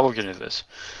new, but I will get into this.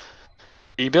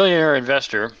 The billionaire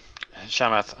investor,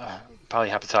 Chamath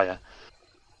Palihapitiya,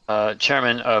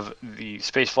 chairman of the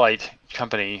spaceflight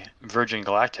company Virgin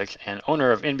Galactic and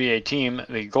owner of NBA team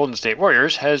the Golden State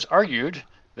Warriors, has argued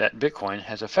that Bitcoin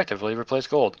has effectively replaced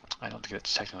gold. I don't think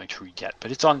that's technically true yet,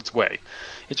 but it's on its way.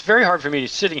 It's very hard for me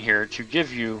sitting here to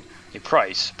give you a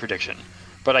price prediction,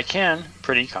 but I can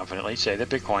pretty confidently say that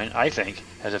Bitcoin, I think,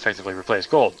 has effectively replaced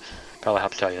gold.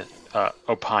 Palihapitiya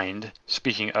opined,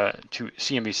 speaking to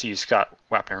CNBC's Scott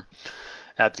Wapner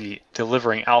at the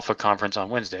Delivering Alpha conference on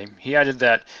Wednesday. He added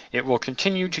that it will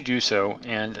continue to do so,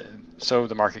 and so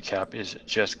the market cap is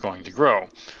just going to grow.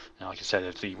 Now, like I said,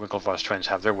 if the Winklevoss twins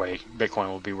have their way, Bitcoin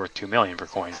will be worth $2 million per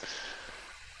coin.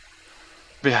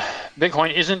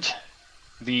 Bitcoin isn't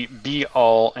the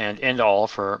be-all and end-all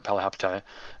for Palihapitiya,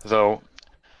 though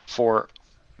for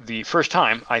the first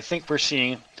time, I think we're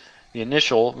seeing the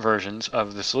initial versions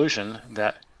of the solution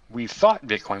that we thought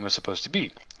Bitcoin was supposed to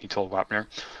be, he told Wapner.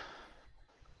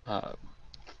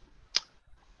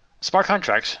 Smart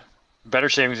contracts, better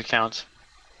savings accounts,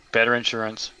 better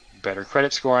insurance, better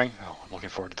credit scoring. Oh, I'm looking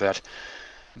forward to that.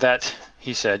 That,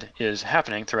 he said, is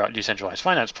happening throughout decentralized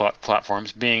finance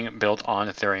platforms being built on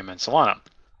Ethereum and Solana.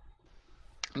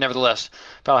 Nevertheless,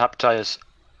 Palihapitiya's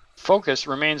focus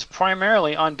remains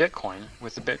primarily on Bitcoin,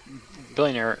 with the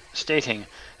billionaire stating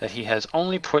that he has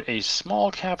only put a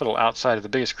small capital outside of the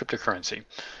biggest cryptocurrency,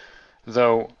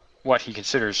 though what he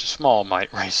considers small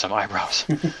might raise some eyebrows.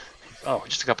 Oh,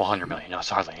 just a couple $100 million. No, it's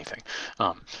hardly anything.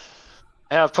 I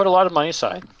have put a lot of money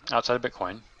aside outside of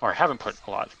Bitcoin, or haven't put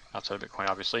a lot outside of Bitcoin,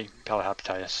 obviously.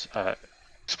 Palihapitiya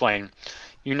explained,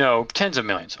 tens of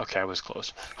millions. Okay, I was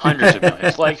close. Hundreds of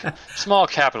millions. Like small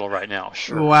capital right now.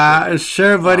 Sure. Wow,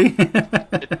 sure, buddy.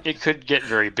 It could get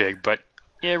very big, but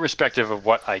irrespective of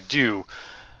what I do,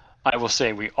 I will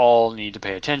say we all need to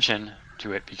pay attention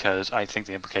to it, because I think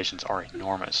the implications are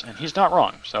enormous. And he's not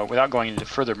wrong. So without going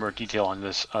into more detail on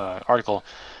this article,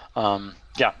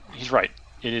 he's right.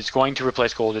 It is going to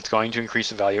replace gold. It's going to increase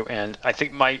the value. And I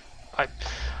think I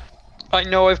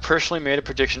know I've personally made a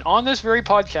prediction on this very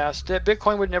podcast that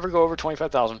Bitcoin would never go over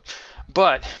 25,000.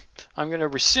 But I'm going to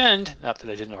rescind, not that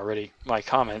I didn't already, my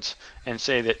comments, and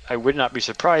say that I would not be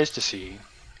surprised to see,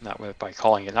 not by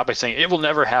saying it will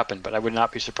never happen, but I would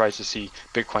not be surprised to see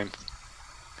Bitcoin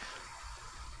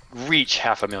reach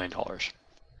 $500,000.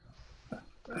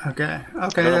 Okay,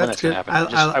 that's good.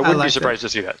 I wouldn't be surprised to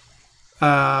see that.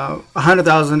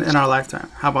 100,000 in our lifetime.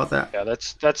 How about that? Yeah,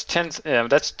 that's 10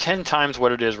 times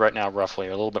what it is right now, roughly,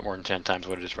 a little bit more than 10 times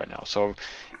what it is right now. So,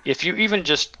 if you even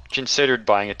just considered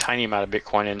buying a tiny amount of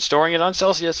Bitcoin and storing it on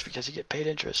Celsius, because you get paid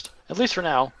interest, at least for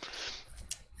now.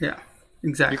 Yeah,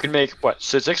 exactly. You can make what,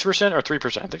 6% or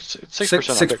 3%? I think it's 6%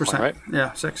 on Bitcoin, right?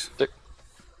 Yeah,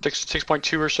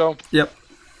 6.2 or so. Yep.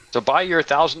 So buy your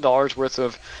 $1,000 worth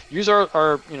of, use our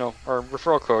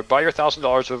referral code, buy your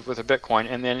 $1,000 worth of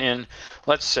Bitcoin, and then in,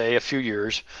 let's say, a few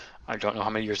years, I don't know how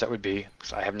many years that would be,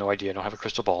 because I have no idea, I don't have a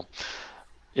crystal ball,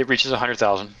 it reaches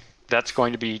 100,000. That's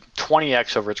going to be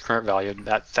 20x over its current value.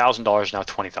 That $1,000 is now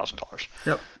 $20,000.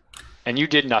 Yep. And you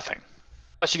did nothing,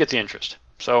 plus you get the interest.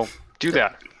 So do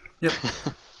that. Yep.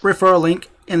 Referral link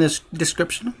in this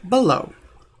description below.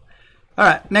 All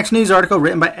right, next news article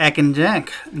written by Eck and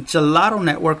Jank. Gelato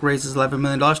Network raises $11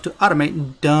 million to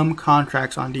automate dumb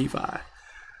contracts on DeFi.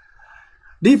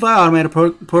 DeFi automated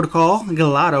protocol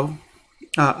Gelato,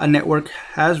 a network,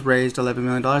 has raised $11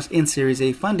 million in Series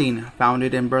A funding.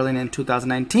 Founded in Berlin in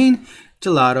 2019,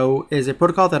 Gelato is a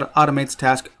protocol that automates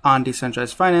tasks on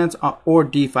decentralized finance, or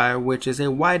DeFi, which is a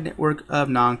wide network of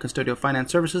non-custodial finance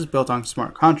services built on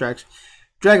smart contracts.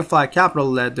 Dragonfly Capital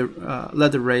led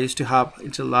the raise to help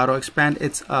Gelato expand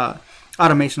its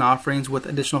automation offerings with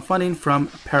additional funding from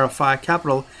Parify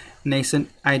Capital, Nascent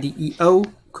IDEO,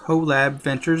 Colab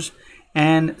Ventures,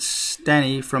 and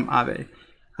Stani from Aave.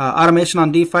 Automation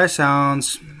on DeFi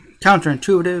sounds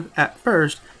counterintuitive at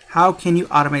first. How can you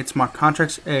automate smart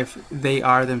contracts if they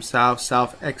are themselves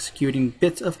self-executing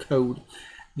bits of code?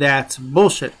 That's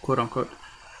bullshit, quote unquote.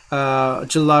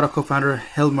 Gelato co-founder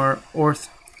Hilmar Orth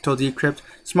told Decrypt,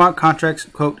 smart contracts,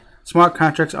 quote, smart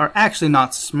contracts are actually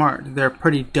not smart. They're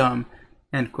pretty dumb,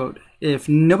 end quote. If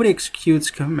nobody executes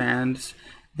commands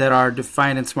that are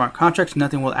defined in smart contracts,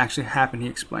 nothing will actually happen, he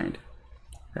explained.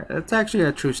 That's actually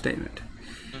a true statement.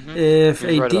 Mm-hmm.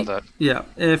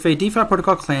 If a DeFi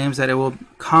protocol claims that it will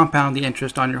compound the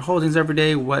interest on your holdings every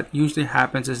day, what usually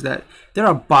happens is that there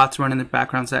are bots running in the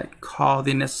background that call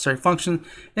the necessary function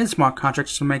in smart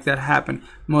contracts to make that happen.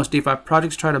 Most DeFi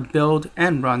projects try to build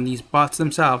and run these bots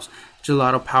themselves.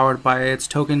 Gelato, powered by its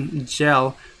token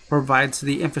Gel, provides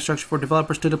the infrastructure for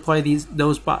developers to deploy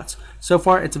those bots. So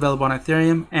far, it's available on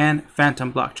Ethereum and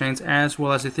Phantom blockchains, as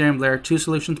well as Ethereum Layer 2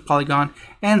 solutions, Polygon,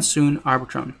 and soon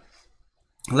Arbitrum.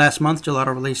 Last month,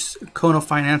 Gelato released Kono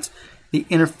Finance, the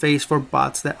interface for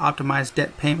bots that optimize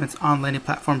debt payments on lending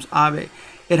platforms Aave.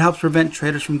 It helps prevent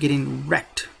traders from getting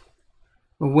wrecked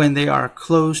when they are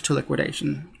close to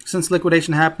liquidation. Since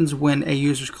liquidation happens when a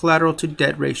user's collateral to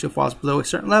debt ratio falls below a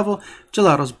certain level,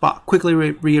 Gelato's bot quickly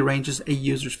rearranges a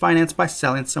user's finance by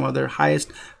selling some of their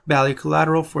highest value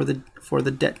collateral for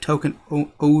the debt token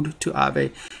owed to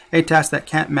Aave, a task that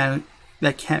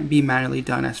can't be manually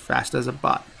done as fast as a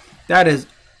bot. That is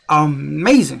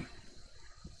amazing.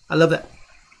 I love that.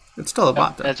 It's still a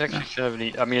bot, though. It's actually kind of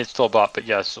neat. I mean, it's still a bot, but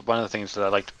yes, one of the things that I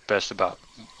liked best about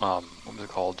what was it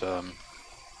called?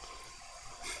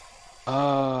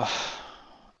 Was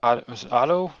it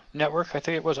Auto Network? I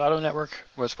think it was Auto Network.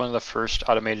 Was one of the first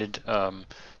automated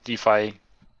DeFi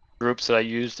groups that I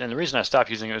used, and the reason I stopped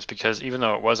using it was because even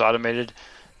though it was automated,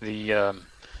 there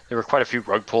were quite a few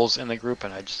rug pulls in the group,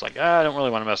 and I just I don't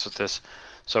really want to mess with this.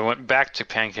 So I went back to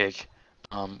Pancake,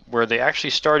 where they actually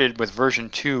started with version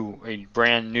 2, a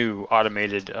brand new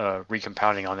automated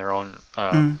recompounding on their own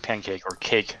Pancake or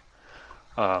Cake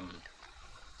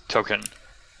token.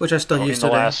 Which I still use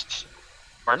today.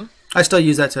 Pardon? I still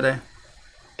use that today.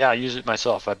 Yeah, I use it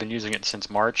myself. I've been using it since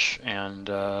March, and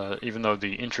even though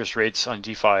the interest rates on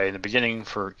DeFi in the beginning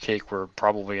for Cake were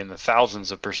probably in the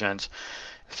thousands of percent,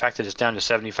 the fact that it's down to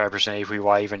 75%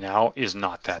 APY even now is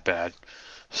not that bad.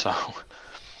 So...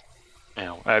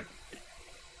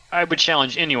 I would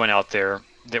challenge anyone out there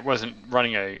that wasn't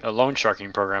running a loan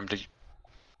sharking program to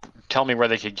tell me where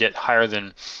they could get higher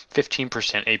than 15%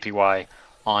 APY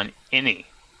on any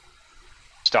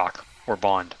stock or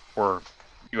bond or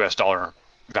US dollar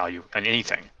value and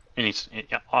anything.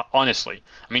 Honestly,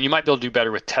 I mean, you might be able to do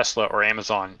better with Tesla or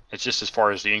Amazon. It's just as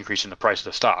far as the increase in the price of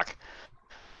the stock.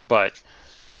 But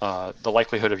the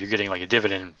likelihood of you getting like a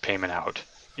dividend payment out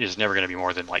is never going to be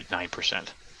more than like 9%.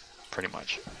 Pretty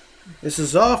much. This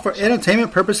is all for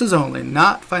entertainment purposes only,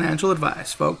 not financial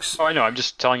advice, folks. Oh, I know. I'm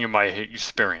just telling you my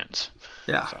experience.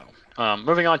 Yeah. So,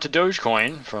 moving on to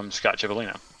Dogecoin from Scott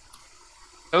Cipollina.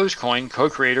 Dogecoin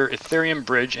co-creator Ethereum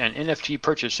Bridge and NFT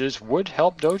purchases would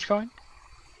help Dogecoin?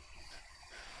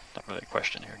 Not really a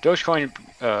question here. Dogecoin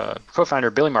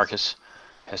co-founder Billy Markus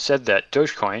has said that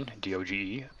Dogecoin,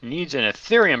 D-O-G-E, needs an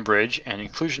Ethereum bridge and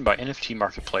inclusion by NFT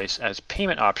marketplace as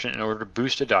payment option in order to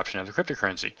boost adoption of the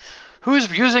cryptocurrency.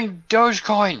 Who's using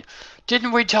Dogecoin?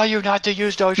 Didn't we tell you not to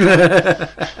use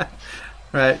Dogecoin?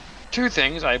 Right. Two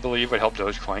things I believe would help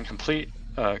Dogecoin: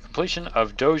 completion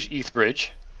of Doge ETH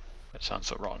bridge. That sounds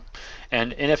so wrong.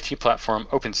 And NFT platform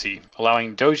OpenSea,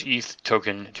 allowing Doge ETH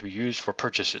token to be used for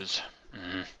purchases.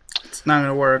 It's not going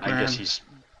to work, I guess he's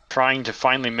trying to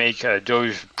finally make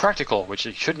Doge practical, which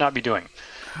it should not be doing.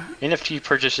 NFT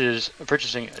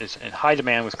purchasing is in high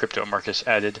demand with crypto, Marcus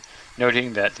added,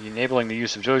 noting that enabling the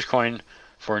use of Dogecoin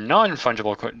for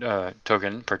non-fungible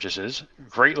token purchases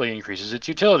greatly increases its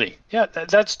utility. Yeah,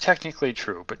 that's technically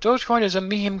true, but Dogecoin is a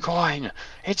meme coin.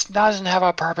 It doesn't have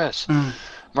a purpose.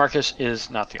 Marcus is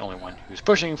not the only one who's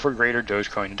pushing for greater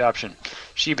Dogecoin adoption.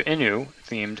 Shiba Inu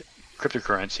themed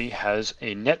cryptocurrency has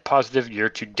a net positive year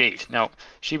to date. Now,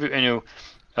 Shiba Inu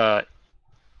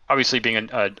obviously being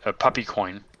a puppy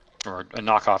coin or a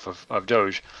knockoff of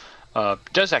Doge,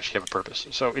 does actually have a purpose.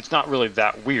 So it's not really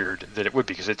that weird that it would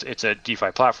be, because it's a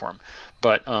DeFi platform.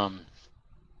 But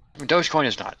Dogecoin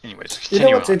is not. Anyways, you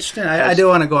know what's interesting? I do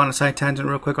want to go on a side tangent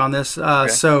real quick on this. Okay.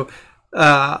 So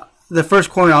the first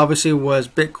coin obviously was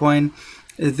Bitcoin.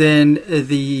 Then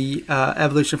the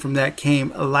evolution from that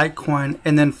came Litecoin,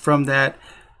 and then from that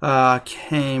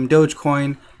came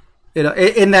Dogecoin.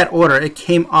 In that order, it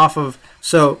came off of.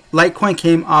 So Litecoin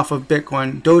came off of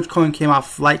Bitcoin, Dogecoin came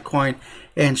off of Litecoin,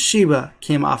 and Shiba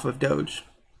came off of Doge.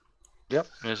 Yep,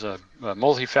 there's a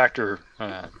multi-factor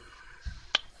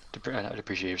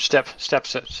depreciative step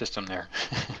system there.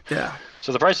 Yeah.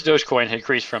 So the price of Dogecoin had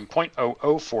increased from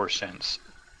 0.004 cents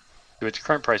to its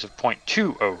current price of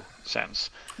 0.20 cents.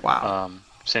 Wow.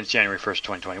 Since January 1st,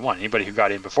 2021. Anybody who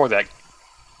got in before that,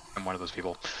 I'm one of those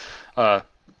people,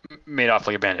 made off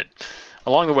like a bandit.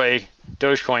 Along the way,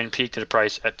 Dogecoin peaked at a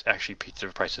price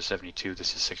of 72.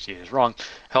 This is 68 is wrong.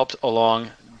 Helped along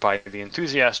by the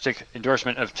enthusiastic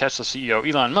endorsement of Tesla CEO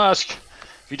Elon Musk.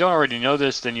 If you don't already know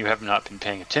this, then you have not been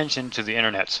paying attention to the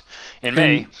internet. In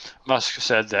May, Musk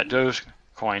said that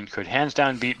Dogecoin could hands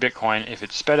down beat Bitcoin if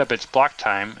it sped up its block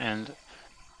time and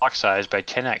block size by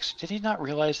 10x. Did he not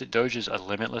realize that Doge is a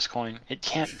limitless coin? It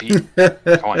can't beat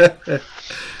Bitcoin.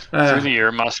 Through the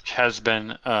year, Musk has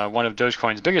been one of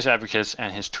Dogecoin's biggest advocates,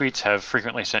 and his tweets have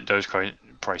frequently sent Dogecoin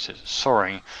prices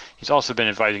soaring. He's also been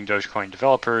advising Dogecoin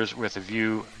developers with a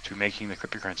view to making the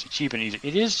cryptocurrency cheap and easy.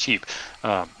 It is cheap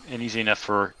and easy enough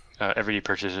for everyday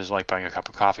purchases like buying a cup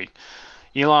of coffee.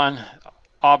 Elon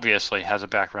obviously has a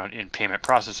background in payment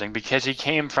processing because he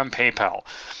came from PayPal.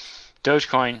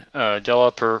 Dogecoin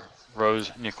developer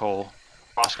Ross Nicoll.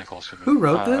 Who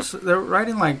wrote this? They're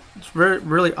writing like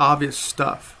really obvious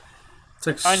stuff. It's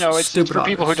like I know it's for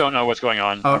people who don't know what's going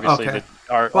on. Oh, obviously, okay.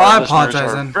 Our I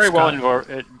apologize. Are very well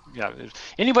involved. Yeah,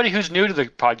 anybody who's new to the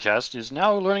podcast is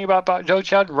now learning about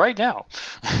Dogecoin right now.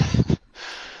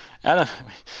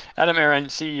 Adam Aron,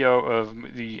 CEO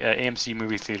of the AMC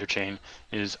movie theater chain,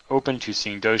 is open to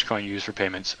seeing Dogecoin used for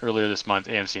payments. Earlier this month,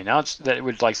 AMC announced that it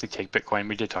would likely take Bitcoin,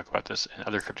 we did talk about this, and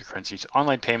other cryptocurrencies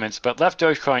online payments, but left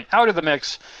Dogecoin out of the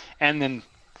mix and then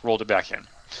rolled it back in.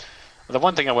 The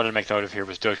one thing I wanted to make note of here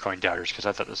was Dogecoin doubters, because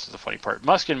I thought this was the funny part.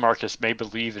 Musk and Marcus may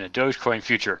believe in a Dogecoin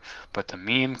future, but the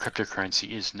meme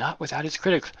cryptocurrency is not without its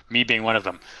critics, me being one of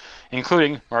them,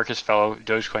 including Marcus fellow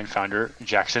Dogecoin founder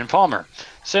Jackson Palmer.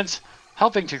 Since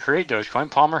helping to create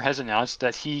Dogecoin, Palmer has announced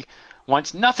that he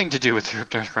wants nothing to do with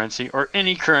cryptocurrency or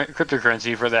any current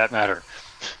cryptocurrency for that matter.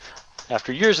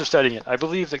 After years of studying it, I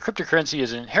believe that cryptocurrency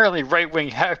is an inherently right-wing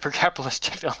hyper-capitalist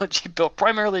technology built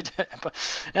primarily to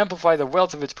amplify the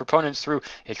wealth of its proponents through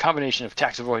a combination of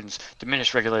tax avoidance,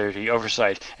 diminished regularity,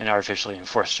 oversight, and artificially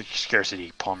enforced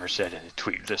scarcity, Palmer said in a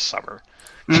tweet this summer.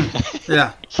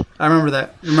 Yeah, I remember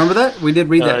that. Remember that? We did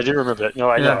read that. I do remember that. No,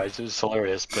 I know. It was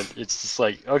hilarious, but it's just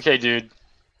like, okay, dude,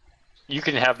 you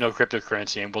can have no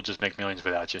cryptocurrency and we'll just make millions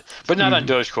without you. But not on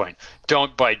Dogecoin.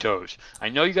 Don't buy Doge. I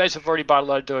know you guys have already bought a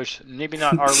lot of Doge. Maybe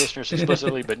not our listeners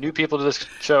explicitly, but new people to this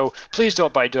show, please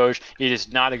don't buy Doge. It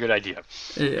is not a good idea.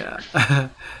 Yeah.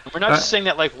 We're not just saying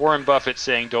that like Warren Buffett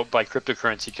saying don't buy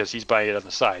cryptocurrency because he's buying it on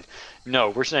the side.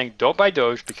 No, we're saying don't buy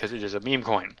Doge because it is a meme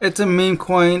coin. It's a meme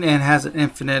coin and has an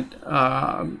infinite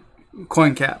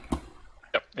coin cap.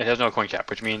 Yep, it has no coin cap,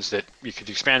 which means that you could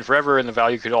expand forever, and the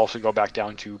value could also go back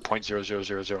down to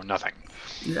 0.0000 nothing.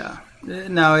 Yeah.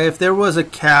 Now, if there was a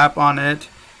cap on it,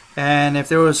 and if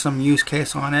there was some use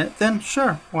case on it, then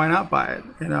sure, why not buy it?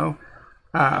 You know.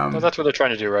 Well, that's what they're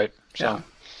trying to do, right? So. Yeah.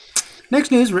 Next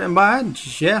news written by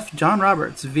Jeff John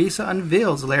Roberts. Visa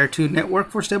unveils Layer 2 network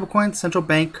for stablecoin central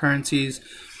bank currencies.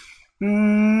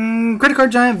 Credit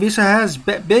card giant Visa has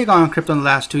bet big on crypto in the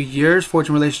last 2 years,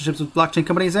 forging relationships with blockchain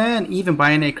companies and even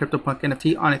buying a CryptoPunk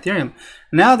NFT on Ethereum.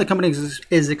 Now the company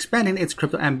is expanding its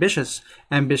crypto ambitions.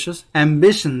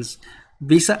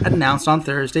 Visa announced on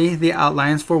Thursday the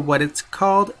outlines for what it's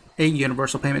called a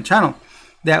universal payment channel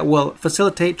that will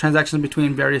facilitate transactions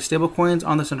between various stablecoins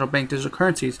on the central bank digital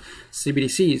currencies,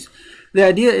 CBDCs. The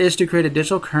idea is to create a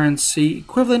digital currency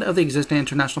equivalent of the existing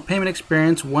international payment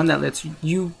experience, one that lets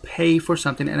you pay for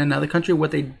something in another country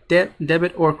with a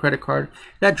debit or credit card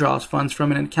that draws funds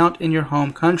from an account in your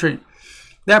home country.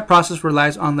 That process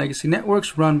relies on legacy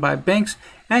networks run by banks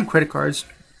and credit cards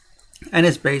and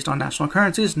is based on national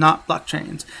currencies, not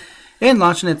blockchains. In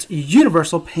launching its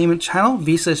universal payment channel,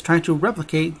 Visa is trying to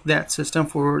replicate that system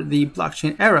for the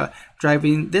blockchain era.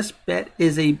 Driving this bet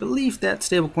is a belief that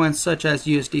stablecoins such as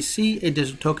USDC, a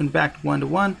digital token backed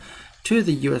one-to-one to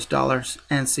the US dollars,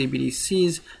 and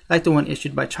CBDCs like the one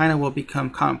issued by China will become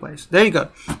commonplace. There you go.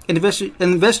 Invest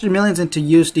your millions into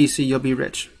USDC, you'll be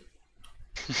rich.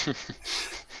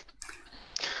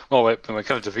 Well, wait, when it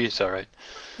comes to Visa, right?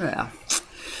 Yeah.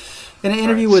 In an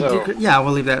interview with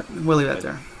we'll leave that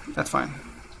there. That's fine.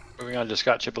 Moving on to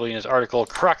Scott Cipollina's article,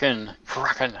 Kraken,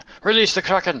 release the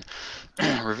Kraken,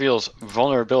 reveals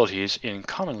vulnerabilities in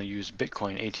commonly used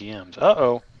Bitcoin ATMs.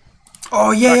 Uh-oh.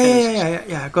 Oh,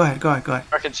 yeah. Go ahead.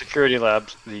 Kraken Security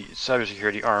Labs, the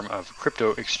cybersecurity arm of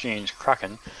crypto exchange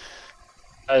Kraken,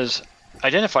 has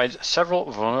identified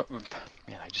several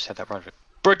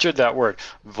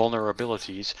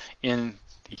vulnerabilities in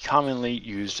the commonly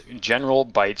used General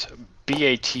Bytes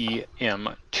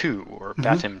BATM2 or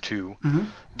BATM2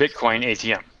 Bitcoin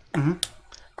ATM. Mm-hmm.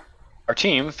 Our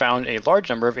team found a large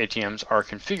number of ATMs are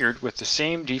configured with the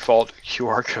same default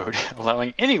QR code,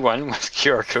 allowing anyone with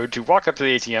QR code to walk up to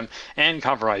the ATM and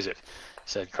compromise it,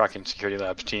 said Kraken Security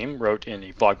Labs team wrote in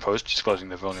a blog post disclosing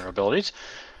the vulnerabilities.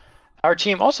 Our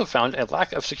team also found a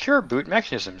lack of secure boot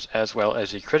mechanisms, as well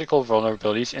as the critical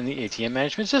vulnerabilities in the ATM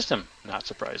management system. Not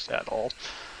surprised at all.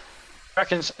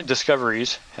 Kraken's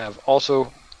discoveries have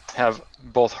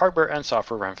both hardware and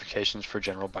software ramifications for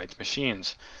General Bytes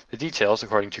machines. The details,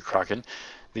 according to Kraken,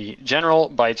 the General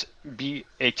Bytes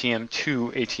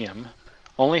BATM2 ATM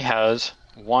only has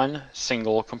one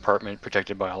single compartment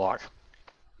protected by a lock.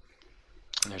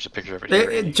 And there's a picture of it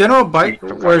here. General Byte,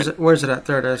 where's it at?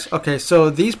 There it is. Okay, so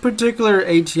these particular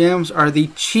ATMs are the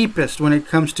cheapest when it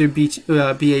comes to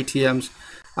BATMs.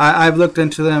 I've looked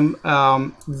into them.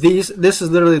 This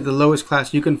is literally the lowest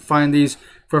class. You can find these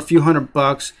for a few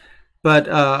 $100. But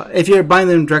if you're buying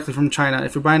them directly from China,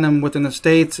 if you're buying them within the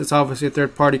States, it's obviously a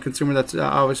third-party consumer that's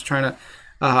always trying to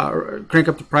crank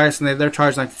up the price, and they're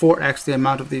charging like 4x the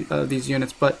amount of these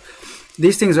units. But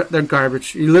these things they're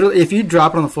garbage. You literally, if you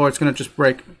drop it on the floor, it's gonna just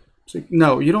break. Like,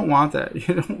 no, you don't want that.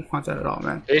 You don't want that at all,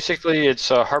 man. Basically, it's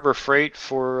Harbor Freight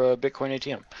for Bitcoin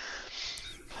ATM.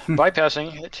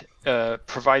 Bypassing it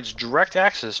provides direct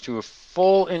access to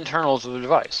full internals of the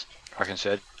device, Kraken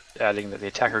said, adding that the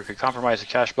attacker could compromise the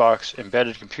cache box,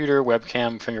 embedded computer,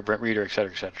 webcam, fingerprint reader, etc.,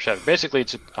 etc., etc. Basically,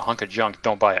 it's a hunk of junk.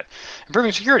 Don't buy it.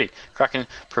 Improving security. Kraken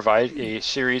provide a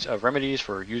series of remedies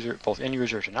for both end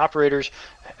users and operators.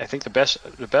 I think the best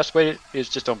way is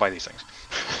just don't buy these things.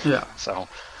 Yeah. So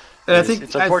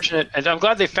it's unfortunate, and I'm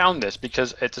glad they found this,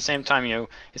 because at the same time,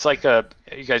 it's like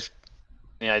you guys in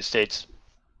the United States,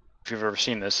 if you've ever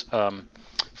seen this.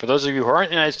 For those of you who aren't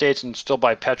in the United States and still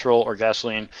buy petrol or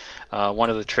gasoline, one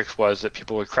of the tricks was that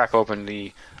people would crack open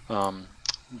the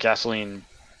gasoline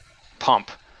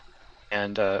pump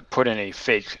and put in a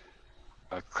fake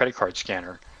credit card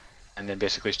scanner, and then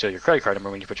basically steal your credit card number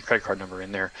when you put your credit card number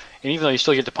in there. And even though you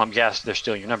still get to pump gas, they're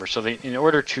stealing your number. So in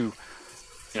order to,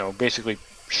 basically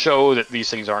show that these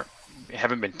things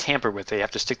haven't been tampered with, they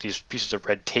have to stick these pieces of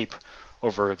red tape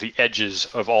over the edges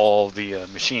of all the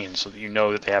machines, so that you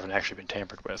know that they haven't actually been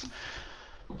tampered with.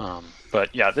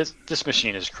 But yeah, this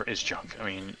machine is junk. I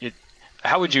mean,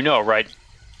 how would you know, right?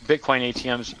 Bitcoin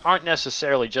ATMs aren't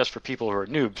necessarily just for people who are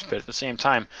noobs, but at the same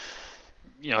time,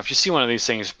 if you see one of these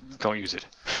things, don't use it.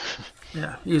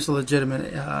 Yeah, use a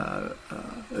legitimate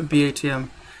BATM.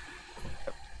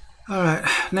 All right,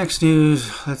 next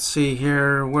news. Let's see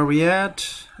here. Where we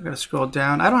at? I gotta scroll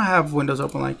down. I don't have Windows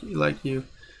open like you.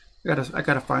 I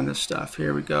gotta find this stuff.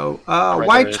 Here we go.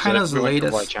 Why China's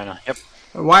latest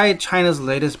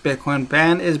Bitcoin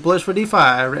ban is bullish for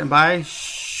DeFi, written by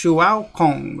Shuao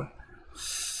Kong.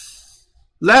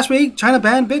 Last week, China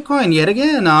banned Bitcoin yet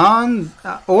again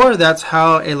or that's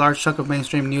how a large chunk of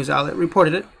mainstream news outlet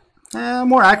reported it.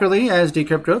 More accurately, as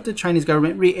Decrypt wrote, the Chinese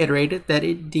government reiterated that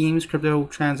it deems crypto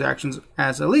transactions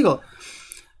as illegal.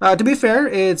 To be fair,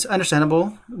 it's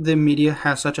understandable the media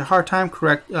has such a hard time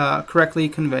correctly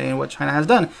conveying what China has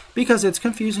done, because it's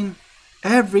confusing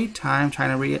every time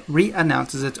China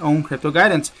re-announces its own crypto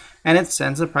guidance, and it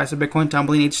sends the price of Bitcoin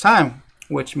tumbling each time,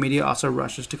 which media also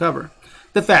rushes to cover.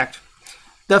 The facts.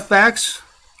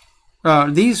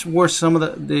 These were some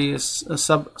of the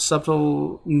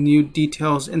subtle new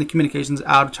details in the communications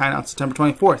out of China on September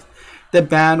 24th. The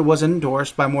ban was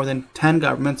endorsed by more than 10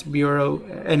 governments, bureaus,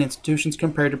 and institutions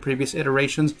compared to previous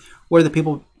iterations where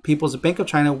the People's Bank of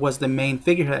China was the main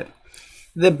figurehead.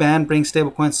 The ban brings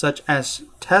stablecoins such as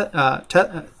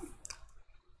Tether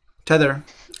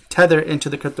into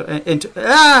the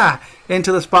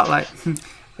spotlight.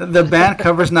 The ban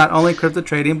covers not only crypto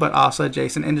trading but also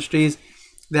adjacent industries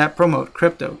that promote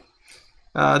crypto.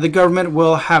 The government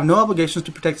will have no obligations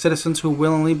to protect citizens who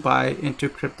willingly buy into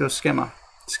crypto schema.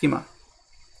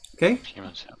 Okay?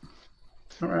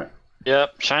 All right.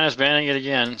 Yep, China's banning it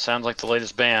again. Sounds like the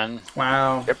latest ban.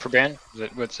 Wow. Yep, for ban.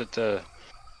 What's it?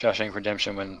 Shawshank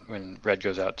Redemption when Red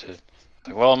goes out to.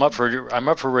 Like, well, I'm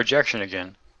up for rejection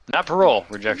again. Not parole,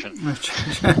 rejection.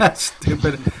 That's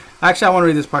stupid. Actually, I want to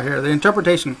read this part here. The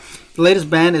interpretation. The latest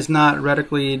ban is not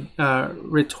rhetorically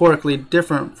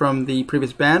different from the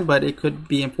previous ban, but it could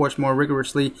be enforced more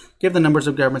rigorously given the numbers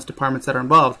of government departments that are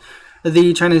involved.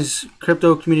 The Chinese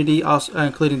crypto community, also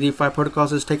including DeFi protocols,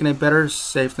 has taken a better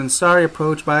safe than sorry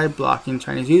approach by blocking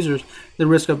Chinese users. The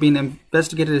risk of being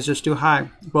investigated is just too high,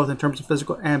 both in terms of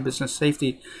physical and business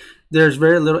safety. There's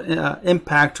very little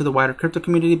impact to the wider crypto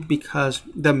community because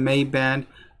the May ban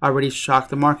already shocked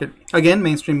the market. Again,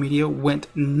 mainstream media went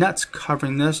nuts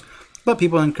covering this, but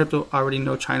people in crypto already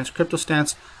know China's crypto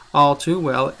stance all too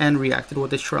well and reacted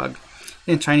with a shrug.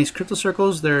 In Chinese crypto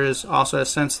circles, there is also a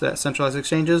sense that centralized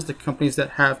exchanges, the companies that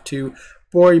have to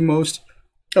worry most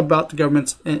about the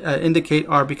government's indicate,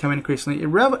 are becoming increasingly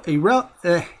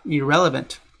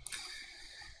irrelevant.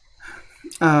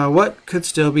 What could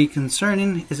still be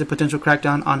concerning is a potential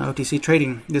crackdown on OTC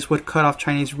trading. This would cut off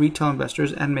Chinese retail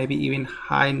investors and maybe even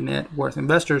high net worth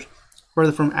investors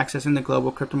further from accessing the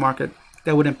global crypto market.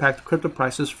 That would impact crypto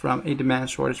prices from a demand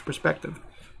shortage perspective.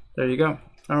 There you go.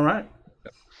 All right.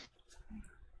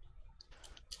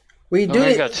 We Well, do we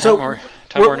it. got So,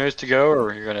 10 more news to go,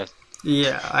 or you're gonna.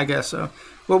 yeah, I guess so.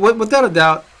 Well, without a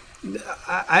doubt,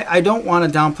 I don't want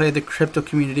to downplay the crypto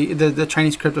community, the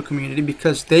Chinese crypto community,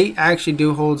 because they actually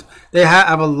do hold, they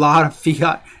have a lot of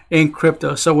fiat in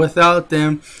crypto. So without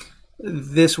them,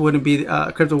 this wouldn't be,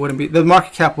 crypto wouldn't be, the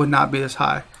market cap would not be this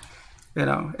high. You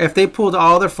know, if they pulled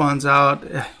all their funds out,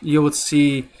 you would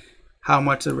see how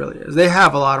much it really is. They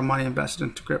have a lot of money invested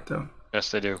into crypto. Yes,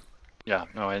 they do. Yeah,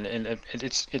 no, and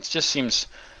it just seems,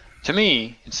 to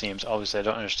me, it seems, obviously I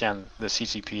don't understand the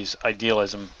CCP's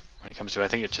idealism when it comes to it. I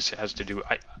think it just has to do,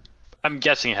 I'm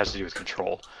guessing it has to do with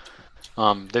control.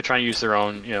 They're trying to use their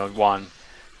own, yuan,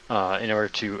 in order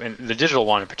to, and the digital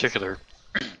yuan in particular,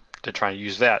 they're trying to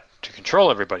use that to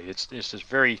control everybody. It's this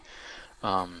very,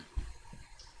 not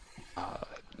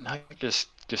just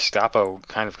Gestapo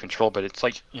kind of control, but it's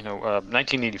like,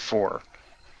 1984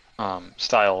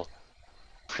 style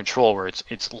control, where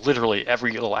it's literally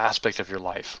every little aspect of your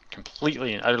life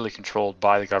completely and utterly controlled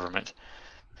by the government,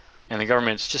 and the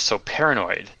government's just so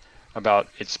paranoid about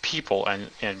its people and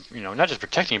not just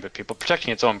protecting it, but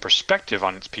protecting its own perspective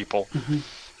on its people.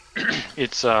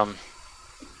 it's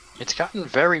gotten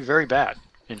very, very bad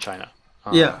in China.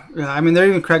 Yeah. I mean, they're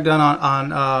even cracked down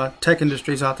on tech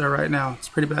industries out there right now. It's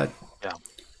pretty bad. Yeah,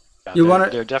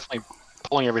 they're definitely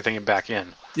pulling everything back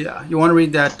in. Yeah, you want to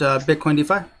read that Bitcoin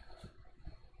DeFi?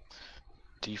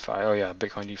 DeFi, oh yeah,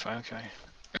 Bitcoin DeFi, okay.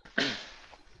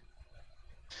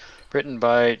 Written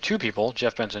by two people,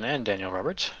 Jeff Benson and Daniel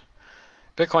Roberts.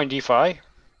 Bitcoin DeFi,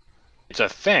 it's a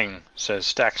thing, says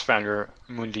Stacks founder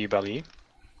Mundi Bali.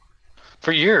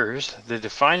 For years, the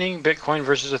defining Bitcoin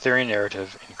versus Ethereum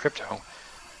narrative in crypto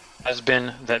has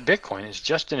been that Bitcoin is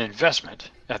just an investment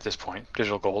at this point,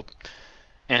 digital gold,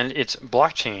 and its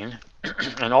blockchain,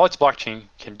 and all its blockchain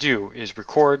can do is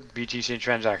record BTC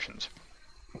transactions,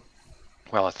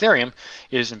 while Ethereum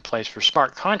is in place for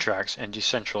smart contracts and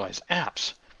decentralized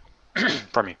apps.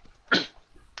 Pardon me.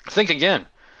 Think again,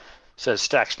 says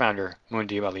Stacks founder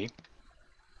Mundi Ali.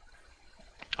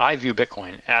 I view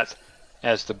Bitcoin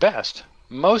as the best,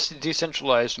 most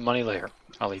decentralized money layer,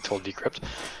 Ali told Decrypt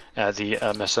at the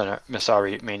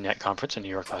Messari Mainnet conference in New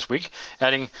York last week,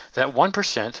 adding that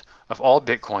 1% of all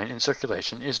Bitcoin in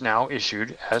circulation is now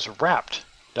issued as wrapped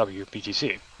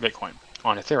WBTC Bitcoin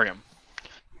on Ethereum.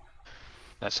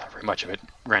 That's not very much of it,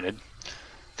 granted.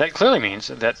 That clearly means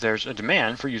that there's a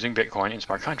demand for using Bitcoin in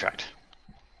smart contract.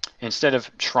 Instead of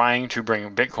trying to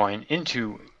bring Bitcoin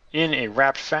in a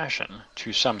wrapped fashion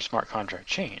to some smart contract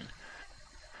chain,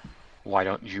 why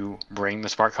don't you bring the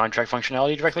smart contract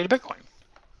functionality directly to Bitcoin?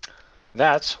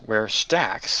 That's where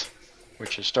Stacks,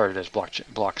 which has started as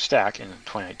Blockstack in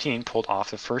 2019, pulled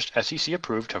off the first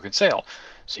SEC-approved token sale,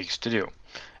 seeks to do.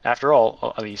 After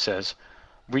all, Ali says,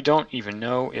 we don't even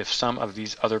know if some of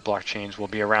these other blockchains will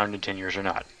be around in 10 years or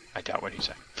not. I doubt what he's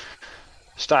saying.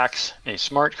 Stacks, a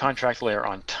smart contract layer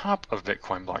on top of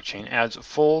Bitcoin blockchain, adds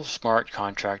full smart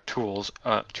contract tools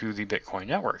to the Bitcoin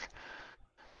network.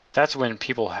 That's when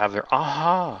people have their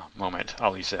aha moment,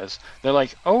 Ali says. They're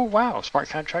like, oh wow, smart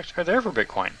contracts are there for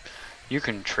Bitcoin. You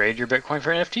can trade your Bitcoin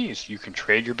for NFTs. You can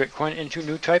trade your Bitcoin into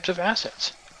new types of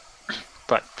assets.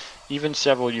 But even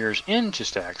several years into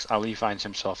Stacks, Ali finds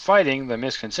himself fighting the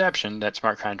misconception that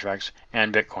smart contracts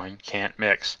and Bitcoin can't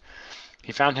mix.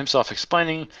 He found himself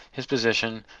explaining his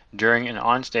position during an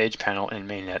on-stage panel in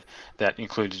Mainnet that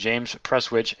includes James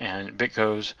Prestwich and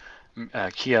BitGo's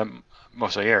Kia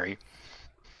Mosseri,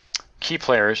 key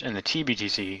players in the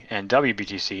TBTC and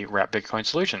WBTC wrap Bitcoin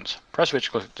solutions.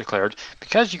 Prestwich declared,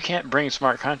 because you can't bring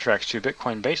smart contracts to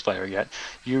Bitcoin base layer yet,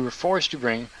 you were forced to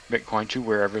bring Bitcoin to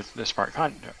wherever the smart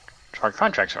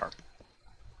contracts are.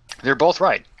 They're both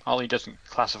right. Ollie doesn't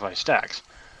classify stacks,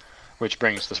 which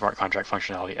brings the smart contract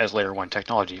functionality as layer 1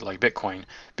 technology like Bitcoin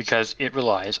because it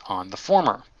relies on the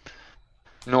former.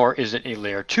 Nor is it a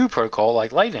layer 2 protocol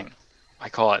like Lightning. I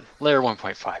call it layer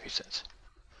 1.5, he says.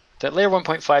 That layer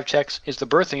 1.5 checks is the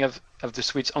birthing of the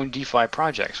suite's own DeFi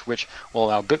projects, which will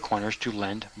allow Bitcoiners to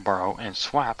lend, borrow, and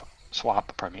swap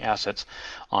assets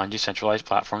on decentralized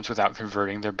platforms without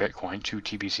converting their Bitcoin to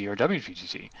TBC or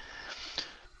WBTC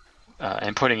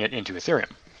and putting it into Ethereum.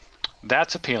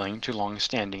 That's appealing to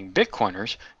long-standing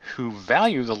Bitcoiners who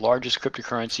value the largest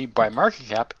cryptocurrency by market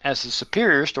cap as the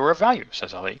superior store of value,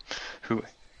 says Ali, who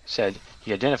said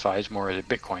he identifies more as a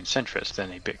Bitcoin centrist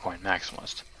than a Bitcoin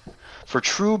maximalist. For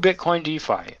true Bitcoin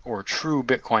DeFi or true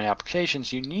Bitcoin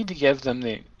applications, you need to give them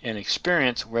an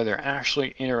experience where they'll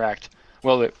actually interact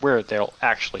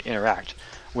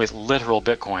with literal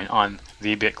Bitcoin on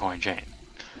the Bitcoin chain,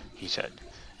 he said.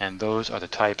 And those are the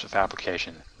types of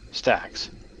application Stacks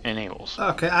enables.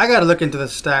 Okay, I got to look into the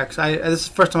Stacks. This is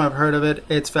the first time I've heard of it.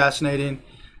 It's fascinating.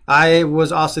 I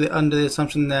was also under the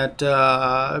assumption that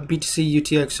BTC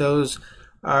UTXOs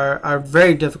are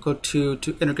very difficult to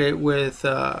integrate with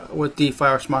DeFi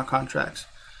or smart contracts.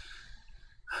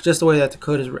 Just the way that the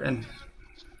code is written.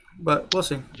 But we'll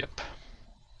see. Yep.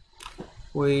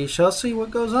 We shall see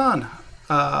what goes on.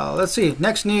 Let's see.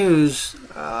 Next news.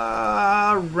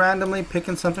 Randomly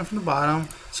picking something from the bottom.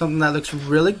 Something that looks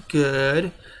really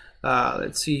good.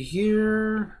 Let's see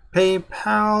here.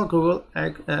 PayPal, Google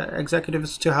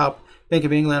executives to help Bank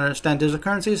of England understand digital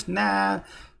currencies. Nah.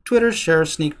 Twitter shares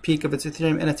a sneak peek of its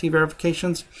Ethereum NFT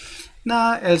verifications.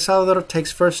 Nah. El Salvador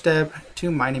takes first step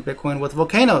to mining Bitcoin with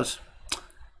volcanoes.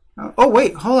 Oh,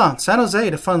 wait. Hold on. San Jose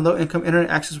to fund low-income internet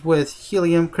access with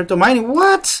Helium crypto mining.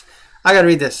 What? I gotta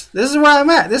read this. This is where I'm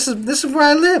at. This is where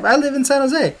I live. I live in San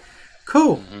Jose.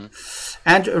 Cool. Mm-hmm.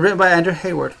 And written by Andrew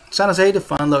Hayward. San Jose to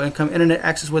fund low-income internet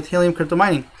access with Helium crypto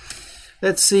mining.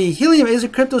 Let's see. Helium is a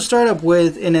crypto startup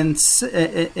with an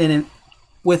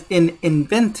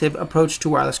inventive approach to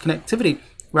wireless connectivity.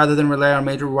 Rather than rely on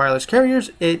major wireless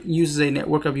carriers, it uses a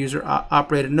network of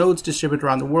user-operated nodes distributed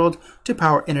around the world to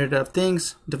power Internet of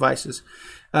Things devices.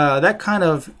 That kind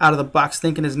of out-of-the-box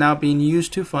thinking is now being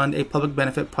used to fund a public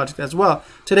benefit project as well.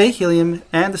 Today, Helium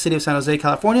and the city of San Jose,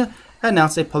 California,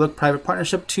 announced a public-private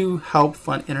partnership to help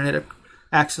fund Internet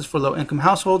access for low-income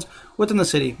households within the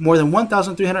city. More than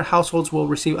 1,300 households will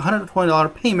receive a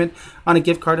 $120 payment on a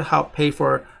gift card to help pay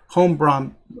for home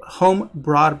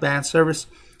broadband service,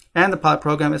 and the pilot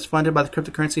program is funded by the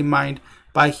cryptocurrency mined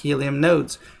by Helium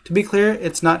nodes. To be clear,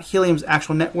 it's not Helium's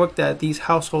actual network that these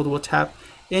households will tap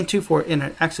into for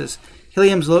internet access.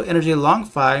 Helium's low-energy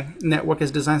LongFi network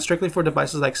is designed strictly for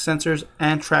devices like sensors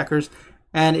and trackers,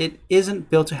 and it isn't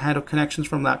built to handle connections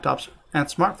from laptops and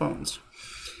smartphones.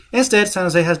 Instead, San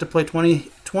Jose has deployed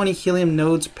 20 Helium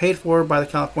nodes paid for by the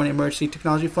California Emergency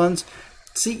Technology Funds,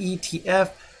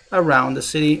 CETF, around the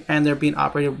city, and they're being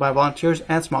operated by volunteers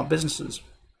and small businesses.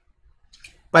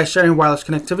 By sharing wireless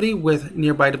connectivity with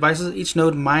nearby devices, each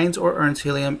node mines or earns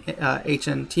Helium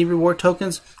HNT reward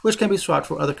tokens, which can be swapped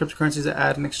for other cryptocurrencies that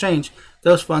add in exchange.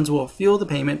 Those funds will fuel the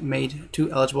payment made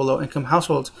to eligible low-income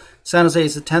households. San Jose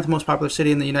is the 10th most popular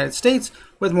city in the United States,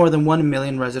 with more than 1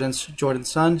 million residents. Jordan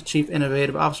Sun, Chief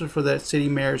Innovative Officer for the City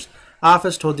Mayor's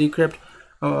Office, told Decrypt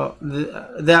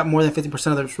that more than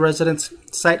 50% of the residents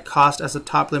cite cost as the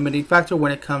top limiting factor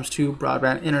when it comes to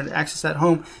broadband internet access at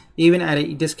home, even at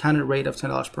a discounted rate of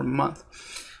 $10 per month.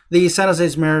 The San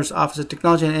Jose's Mayor's Office of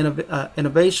Technology and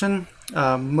Innovation,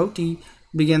 MOTI,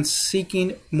 began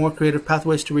seeking more creative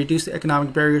pathways to reduce the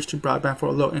economic barriers to broadband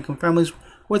for low-income families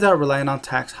without relying on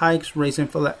tax hikes, raising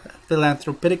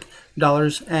philanthropic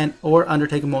dollars, or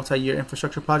undertaking multi-year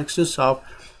infrastructure projects to solve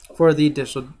for the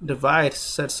digital divide,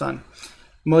 said Sun.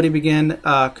 Modi began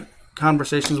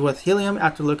conversations with Helium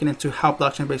after looking into how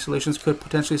blockchain-based solutions could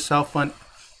potentially self-fund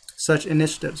such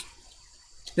initiatives.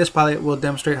 This pilot will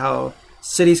demonstrate how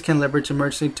cities can leverage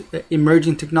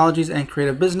emerging technologies and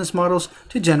creative business models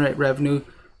to generate revenue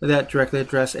that directly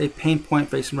address a pain point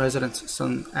facing residents,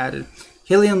 Sun added.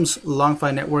 Helium's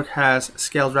LongFi network has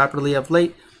scaled rapidly of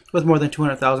late, with more than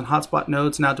 200,000 hotspot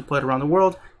nodes now deployed around the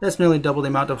world. That's nearly double the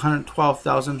amount of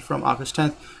 112,000 from August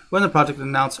 10th, when the project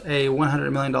announced a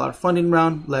 $100 million funding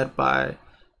round led by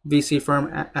VC firm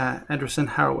Andreessen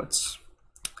Horowitz.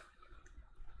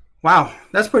 Wow,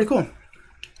 that's pretty cool.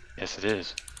 Yes, it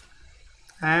is.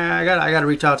 I gotta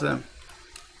reach out to them.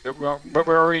 But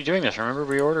we're already doing this. Remember,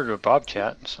 we ordered a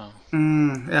Bobcat, so.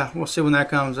 Yeah, we'll see when that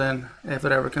comes in, if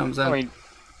it ever comes in. I mean,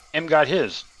 M got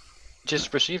his.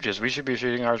 Just received his. We should be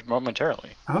receiving ours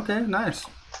momentarily. Okay, nice.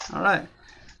 All right.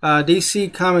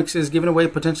 DC Comics is giving away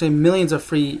potentially millions of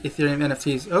free Ethereum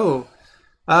NFTs. Oh.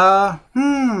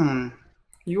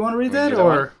 You want to read that,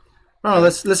 or? Oh,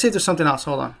 let's see if there's something else.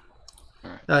 Hold on.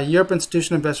 Europe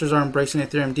institutional investors are embracing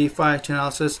Ethereum DeFi to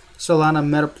analysis. Solana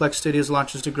Metaplex Studios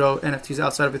launches to grow NFTs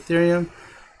outside of Ethereum.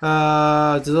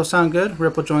 Does those sound good?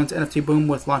 Ripple joins NFT boom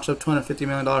with launch of $250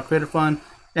 million creator fund.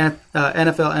 And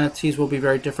NFL NFTs will be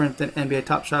very different than NBA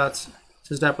Top Shots,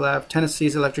 says Dapper Lab.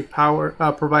 Tennessee's electric power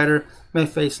provider may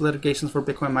face litigations for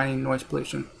Bitcoin mining noise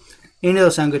pollution. Any of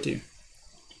those sound good to you?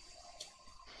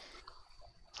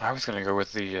 I was going to go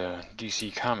with the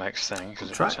DC Comics thing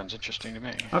because it sounds interesting to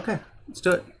me. Okay, let's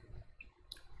do it.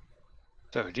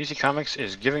 So DC Comics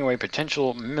is giving away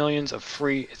potential millions of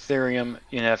free Ethereum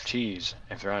NFTs.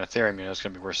 If they're on Ethereum, you know it's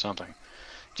going to be worth something.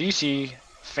 DC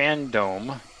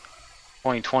Fandom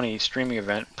 2020 streaming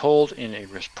event pulled in a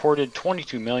reported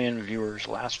 22 million viewers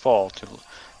last fall to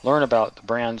learn about the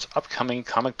brand's upcoming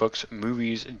comic books,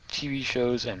 movies, TV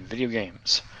shows, and video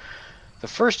games. The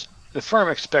firm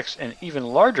expects an even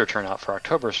larger turnout for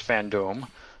October's Fandom,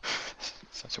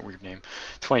 that's a weird name,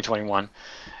 2021,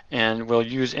 and will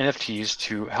use NFTs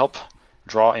to help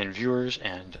draw in viewers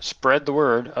and spread the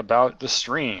word about the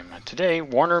stream. Today,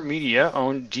 Warner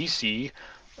Media-owned DC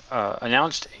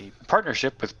announced a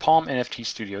partnership with Palm NFT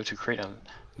Studio to create a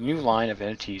new line of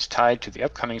NFTs tied to the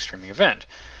upcoming streaming event.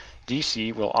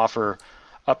 DC will offer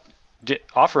up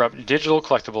digital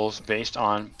collectibles based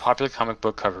on popular comic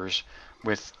book covers,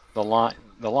 with the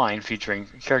line featuring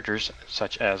characters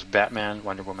such as Batman,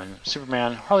 Wonder Woman,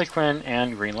 Superman, Harley Quinn,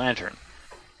 and Green Lantern.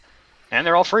 And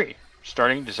they're all free.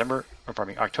 Starting October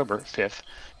 5th,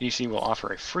 DC will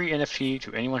offer a free NFT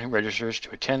to anyone who registers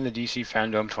to attend the DC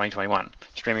Fandom 2021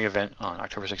 streaming event on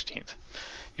October 16th.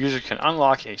 Users can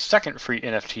unlock a second free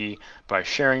NFT by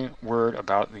sharing word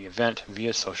about the event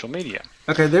via social media.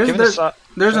 Okay, there's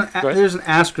an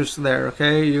asterisk there.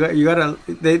 Okay, you gotta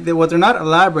what they're not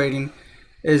elaborating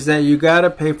is that you gotta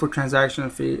pay for transaction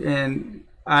fee, and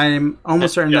I'm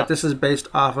almost certain that this is based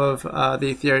off of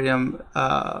the Ethereum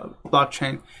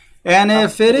blockchain. And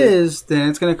if it is, then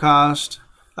it's going to cost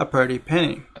a pretty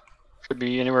penny. Could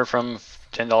be anywhere from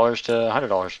 $10 to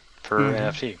 $100 per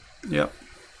NFT. Yep.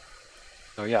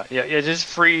 So yeah, it is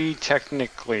free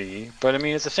technically, but I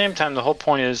mean at the same time the whole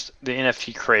point is the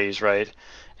NFT craze, right?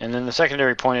 And then the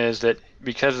secondary point is that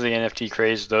because of the NFT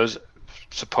craze, those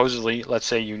supposedly, let's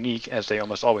say, unique as they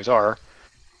almost always are,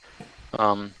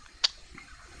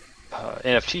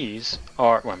 NFTs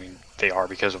are. Well, I mean, they are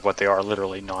because of what they are,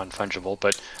 literally non-fungible,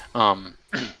 but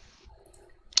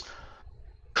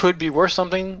could be worth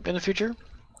something in the future.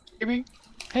 Maybe.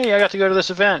 Hey, I got to go to this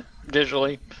event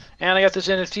digitally, and I got this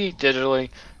NFT digitally.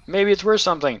 Maybe it's worth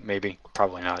something. Maybe.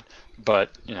 Probably not. But,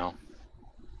 you know.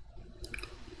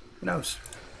 Who knows?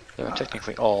 They're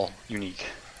technically all unique.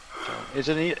 So is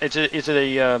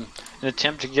it an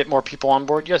attempt to get more people on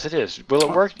board? Yes, it is. Will it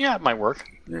work? Yeah, it might work.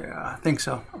 Yeah, I think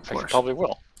so. I think it probably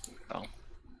will. So.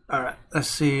 All right, let's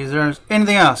see. Is there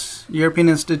anything else? European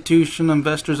institutional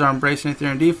investors are embracing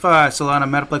Ethereum DeFi. Solana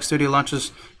Metaplex Studio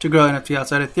launches to grow NFT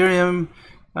outside Ethereum.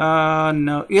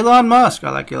 No. Elon Musk.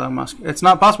 I like Elon Musk. It's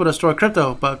not possible to store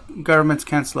crypto, but governments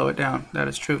can slow it down. That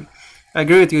is true. I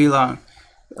agree with you, Elon.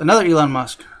 Another Elon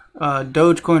Musk.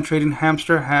 Dogecoin trading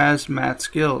hamster has mad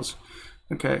skills.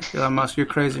 Okay, Elon Musk, you're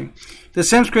crazy. The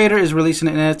Sims creator is releasing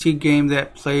an NFT game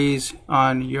that plays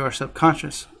on your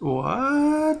subconscious.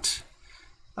 What?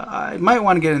 I might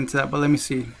want to get into that, but let me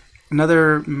see.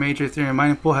 Another major Ethereum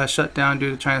mining pool has shut down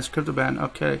due to China's crypto ban.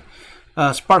 Okay.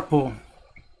 Spark Pool.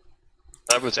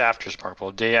 That was after Spark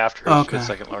Pool. Day after is the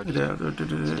second largest.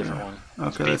 It's a different one.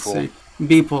 Okay, let's see.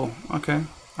 Beeple. Okay.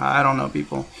 I don't know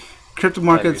Beeple. Crypto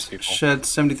markets shed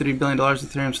 $73 billion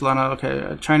Ethereum Solana.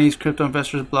 Okay. Chinese crypto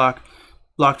investors blocked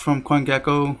from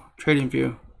CoinGecko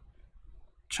TradingView.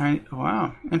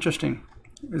 Wow. Interesting.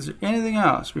 Is there anything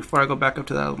else before I go back up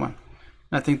to that other one?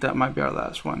 I think that might be our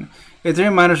last one.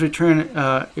 Ethereum miners return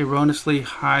erroneously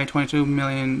high $22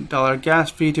 million gas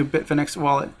fee to Bitfinex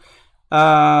wallet.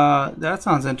 That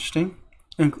sounds interesting.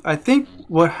 And I think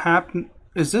what happened...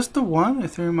 Is this the one?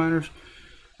 Ethereum miners...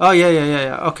 Oh,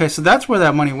 yeah. Okay, so that's where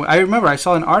that money went. I remember I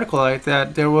saw an article like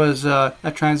that. There was a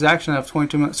transaction of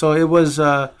 22 million. So it was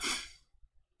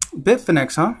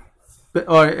Bitfinex, huh?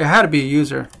 Or it had to be a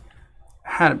user. It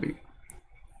had to be.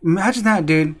 Imagine that,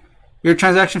 dude. Your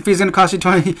transaction fee is going to cost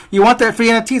you You want that free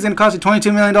NFT? It's going to cost you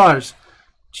 $22 million.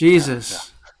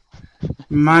 Jesus. Yeah.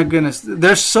 My goodness.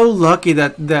 They're so lucky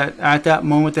that at that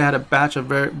moment they had a batch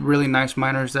of really nice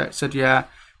miners that said, yeah,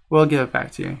 we'll give it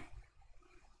back to you.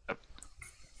 Yep.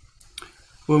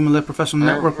 Women Professional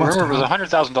Network wants to help. It was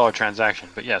a $100,000 transaction,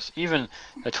 but yes, even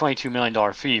a $22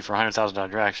 million fee for a $100,000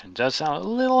 transaction does sound a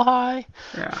little high.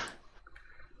 Yeah.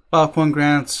 Filecoin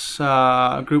grants,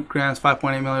 group grants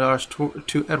 $5.8 million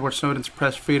to Edward Snowden's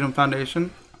Press Freedom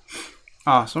Foundation.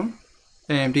 Awesome.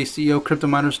 AMD CEO, crypto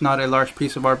miners not a large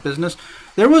piece of our business.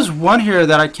 There was one here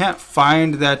that I can't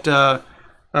find that it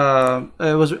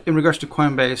was in regards to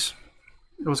Coinbase.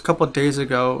 It was a couple of days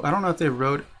ago. I don't know if they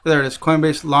wrote. There it is.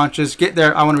 Coinbase launches. Get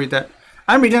there. I want to read that.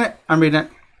 I'm reading it.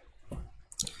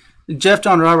 Jeff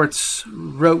John Roberts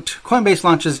wrote, Coinbase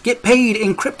launches get paid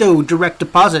in crypto direct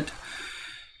deposit.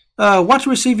 Want to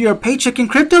receive your paycheck in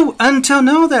crypto? Until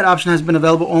now, that option has been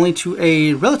available only to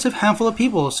a relative handful of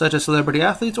people, such as celebrity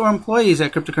athletes or employees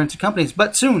at cryptocurrency companies.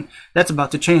 But soon, that's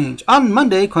about to change. On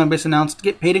Monday, Coinbase announced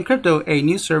Get Paid in Crypto, a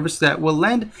new service that will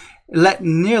let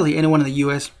nearly anyone in the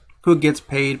U.S. who gets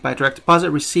paid by direct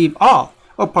deposit receive all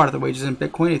or part of the wages in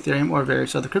Bitcoin, Ethereum, or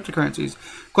various other cryptocurrencies.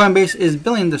 Coinbase is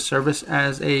billing the service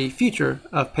as a feature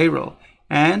of payroll,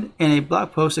 and in a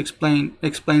blog post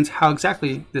explains how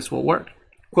exactly this will work.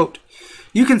 Quote,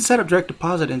 you can set up direct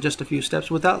deposit in just a few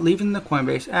steps without leaving the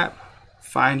Coinbase app.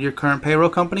 Find your current payroll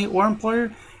company or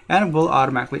employer and it will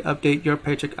automatically update your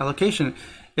paycheck allocation.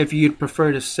 If you'd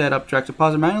prefer to set up direct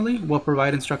deposit manually, we'll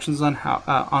provide instructions on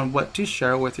on what to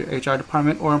share with your HR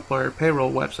department or employer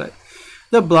payroll website.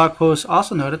 The blog post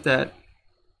also noted that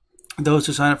those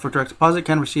who sign up for direct deposit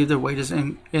can receive their wages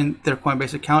in their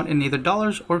Coinbase account in either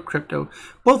dollars or crypto.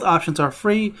 Both options are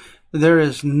free. There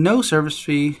is no service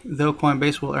fee, though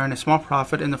Coinbase will earn a small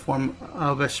profit in the form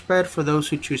of a spread for those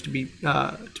who choose to be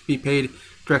paid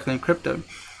directly in crypto.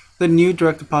 The new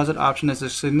direct deposit option is a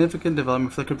significant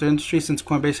development for the crypto industry since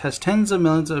Coinbase has tens of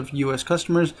millions of U.S.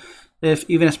 customers. If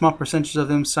even a small percentage of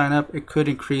them sign up, it could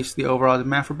increase the overall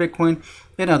demand for Bitcoin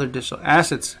and other digital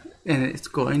assets. And it's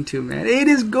going to, man. It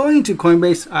is going to.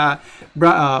 Coinbase,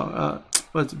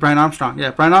 Brian Armstrong.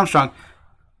 Yeah, Brian Armstrong.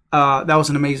 That was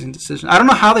an amazing decision. I don't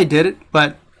know how they did it,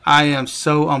 but I am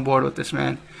so on board with this,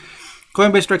 man.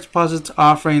 Coinbase Direct Deposit's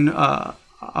offering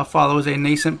follows a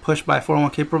nascent push by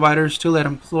 401k providers to let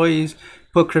employees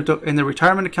put crypto in their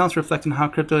retirement accounts, reflecting how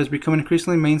crypto is becoming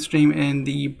increasingly mainstream in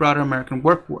the broader American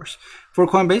workforce. For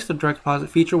Coinbase, the direct deposit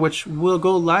feature, which will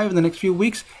go live in the next few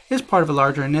weeks, is part of a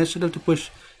larger initiative to push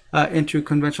into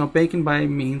conventional banking by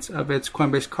means of its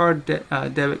Coinbase Card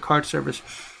debit card service.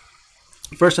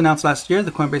 First announced last year,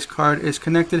 the Coinbase Card is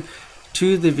connected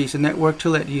to the Visa network to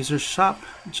let users shop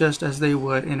just as they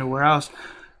would anywhere else.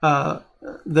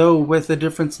 Though with the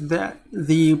difference that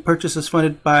the purchase is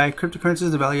funded by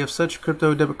cryptocurrencies, the value of such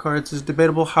crypto debit cards is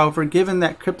debatable. However, given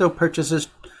that crypto purchases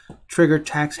trigger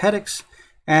tax headaches,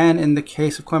 and in the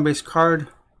case of Coinbase Card,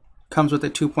 comes with a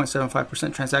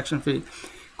 2.75% transaction fee.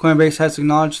 Coinbase has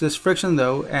acknowledged this friction,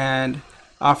 though, and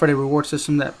offered a reward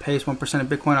system that pays 1% of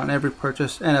Bitcoin on every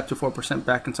purchase and up to 4%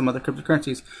 back in some other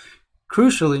cryptocurrencies.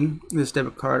 Crucially, this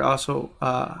debit card also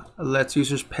lets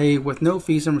users pay with no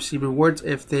fees and receive rewards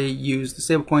if they use the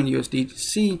stablecoin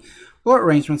USDC or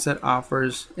arrangements that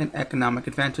offers an economic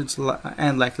advantage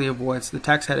and likely avoids the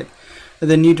tax headache.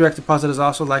 The new direct deposit is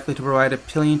also likely to provide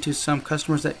appealing to some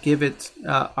customers that give it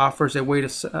offers a way to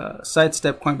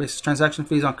sidestep Coinbase's transaction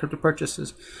fees on crypto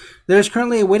purchases. There is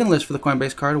currently a waiting list for the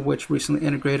Coinbase Card, which recently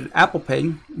integrated Apple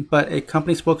Pay, but a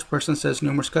company spokesperson says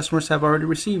numerous customers have already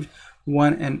received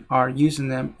one and are using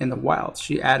them in the wild.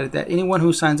 She added that anyone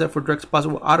who signs up for direct deposit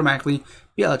will automatically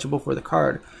be eligible for the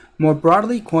card. More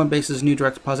broadly, Coinbase's new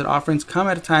direct deposit offerings come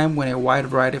at a time when a wide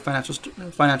variety of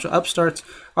financial upstarts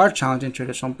are challenging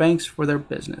traditional banks for their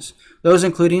business. Those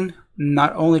including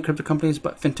not only crypto companies,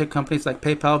 but fintech companies like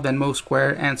PayPal, Venmo,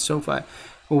 Square, and SoFi,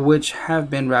 which have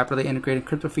been rapidly integrating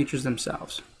crypto features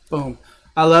themselves. Boom.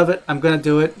 I love it. I'm going to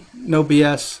do it. No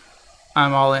BS.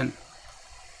 I'm all in.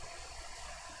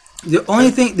 The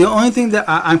only thing that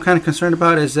I'm kind of concerned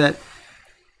about is that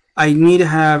I need to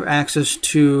have access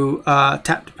to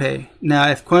Tap to Pay. Now,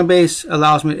 if Coinbase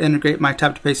allows me to integrate my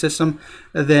Tap to Pay system,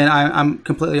 then I'm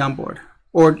completely on board.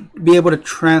 Or be able to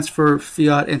transfer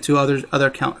fiat into other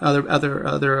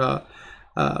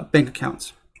bank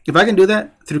accounts. If I can do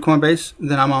that through Coinbase,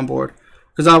 then I'm on board.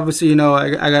 Because obviously, you know,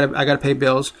 I gotta pay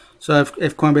bills. So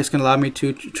if Coinbase can allow me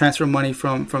to transfer money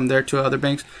from there to other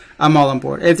banks, I'm all on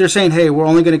board. If they're saying, hey, we're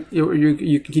only gonna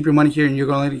you can keep your money here and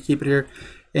you're only gonna keep it here,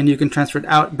 and you can transfer it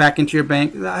out back into your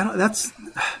bank,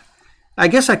 I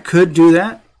guess I could do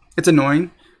that. It's annoying,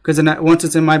 because once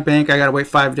it's in my bank, I gotta wait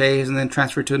 5 days and then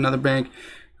transfer it to another bank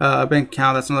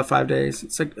account. That's another 5 days.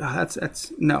 It's like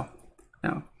that's no.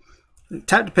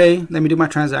 Tap to pay. Let me do my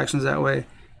transactions that way.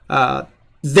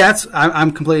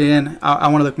 I'm completely in. I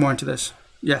want to look more into this.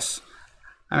 Yes,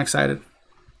 I'm excited.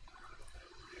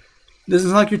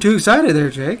 Doesn't like you're too excited there,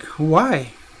 Jake.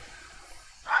 Why?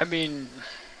 I mean,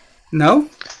 no.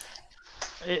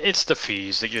 It's the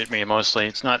fees that get me mostly.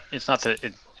 It's not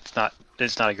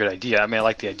a good idea. I mean, I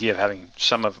like the idea of having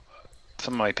some of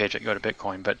my paycheck go to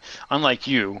Bitcoin, but unlike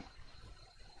you,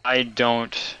 I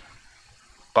don't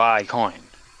buy coin.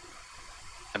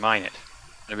 I mine it.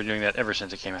 I've been doing that ever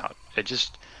since it came out.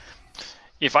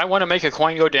 If I want to make a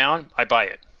coin go down, I buy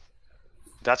it.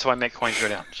 That's how I make coins go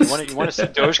down. So you want to see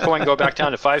Dogecoin go back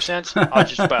down to 5 cents? I'll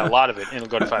just buy a lot of it and it'll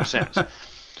go to 5 cents.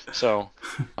 So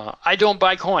I don't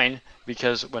buy coin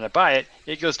because when I buy it,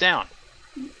 it goes down.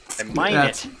 I mine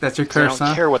it. That's your curse, I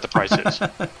don't care what the price is.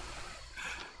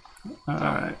 All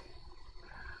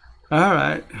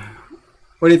right.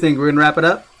 What do you think? We're going to wrap it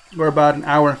up? We're about an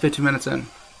hour and 15 minutes in.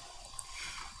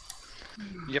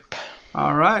 Yep.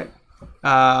 All right.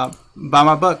 Buy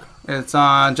my book. It's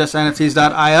on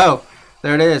justnfts.io.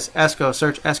 There it is. Esco.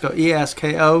 Search Esco.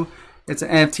 ESKO. It's an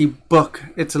NFT book.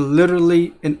 It's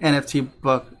literally an NFT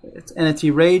book. It's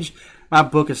NFT Rage. My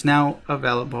book is now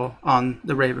available on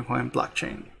the Ravencoin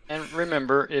blockchain. And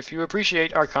remember, if you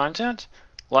appreciate our content,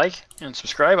 like and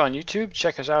subscribe on YouTube.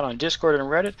 Check us out on Discord and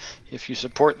Reddit. If you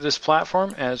support this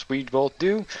platform, as we both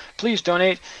do, please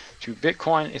donate to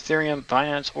Bitcoin, Ethereum,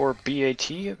 Binance, or BAT,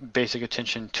 Basic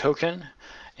Attention Token,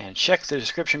 and check the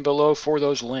description below for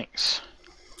those links.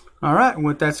 All right.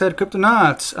 With that said,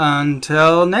 Cryptonauts,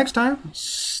 until next time,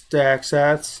 stack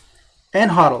sats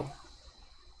and hodl.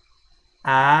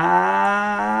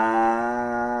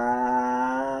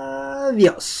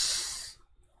 Adios.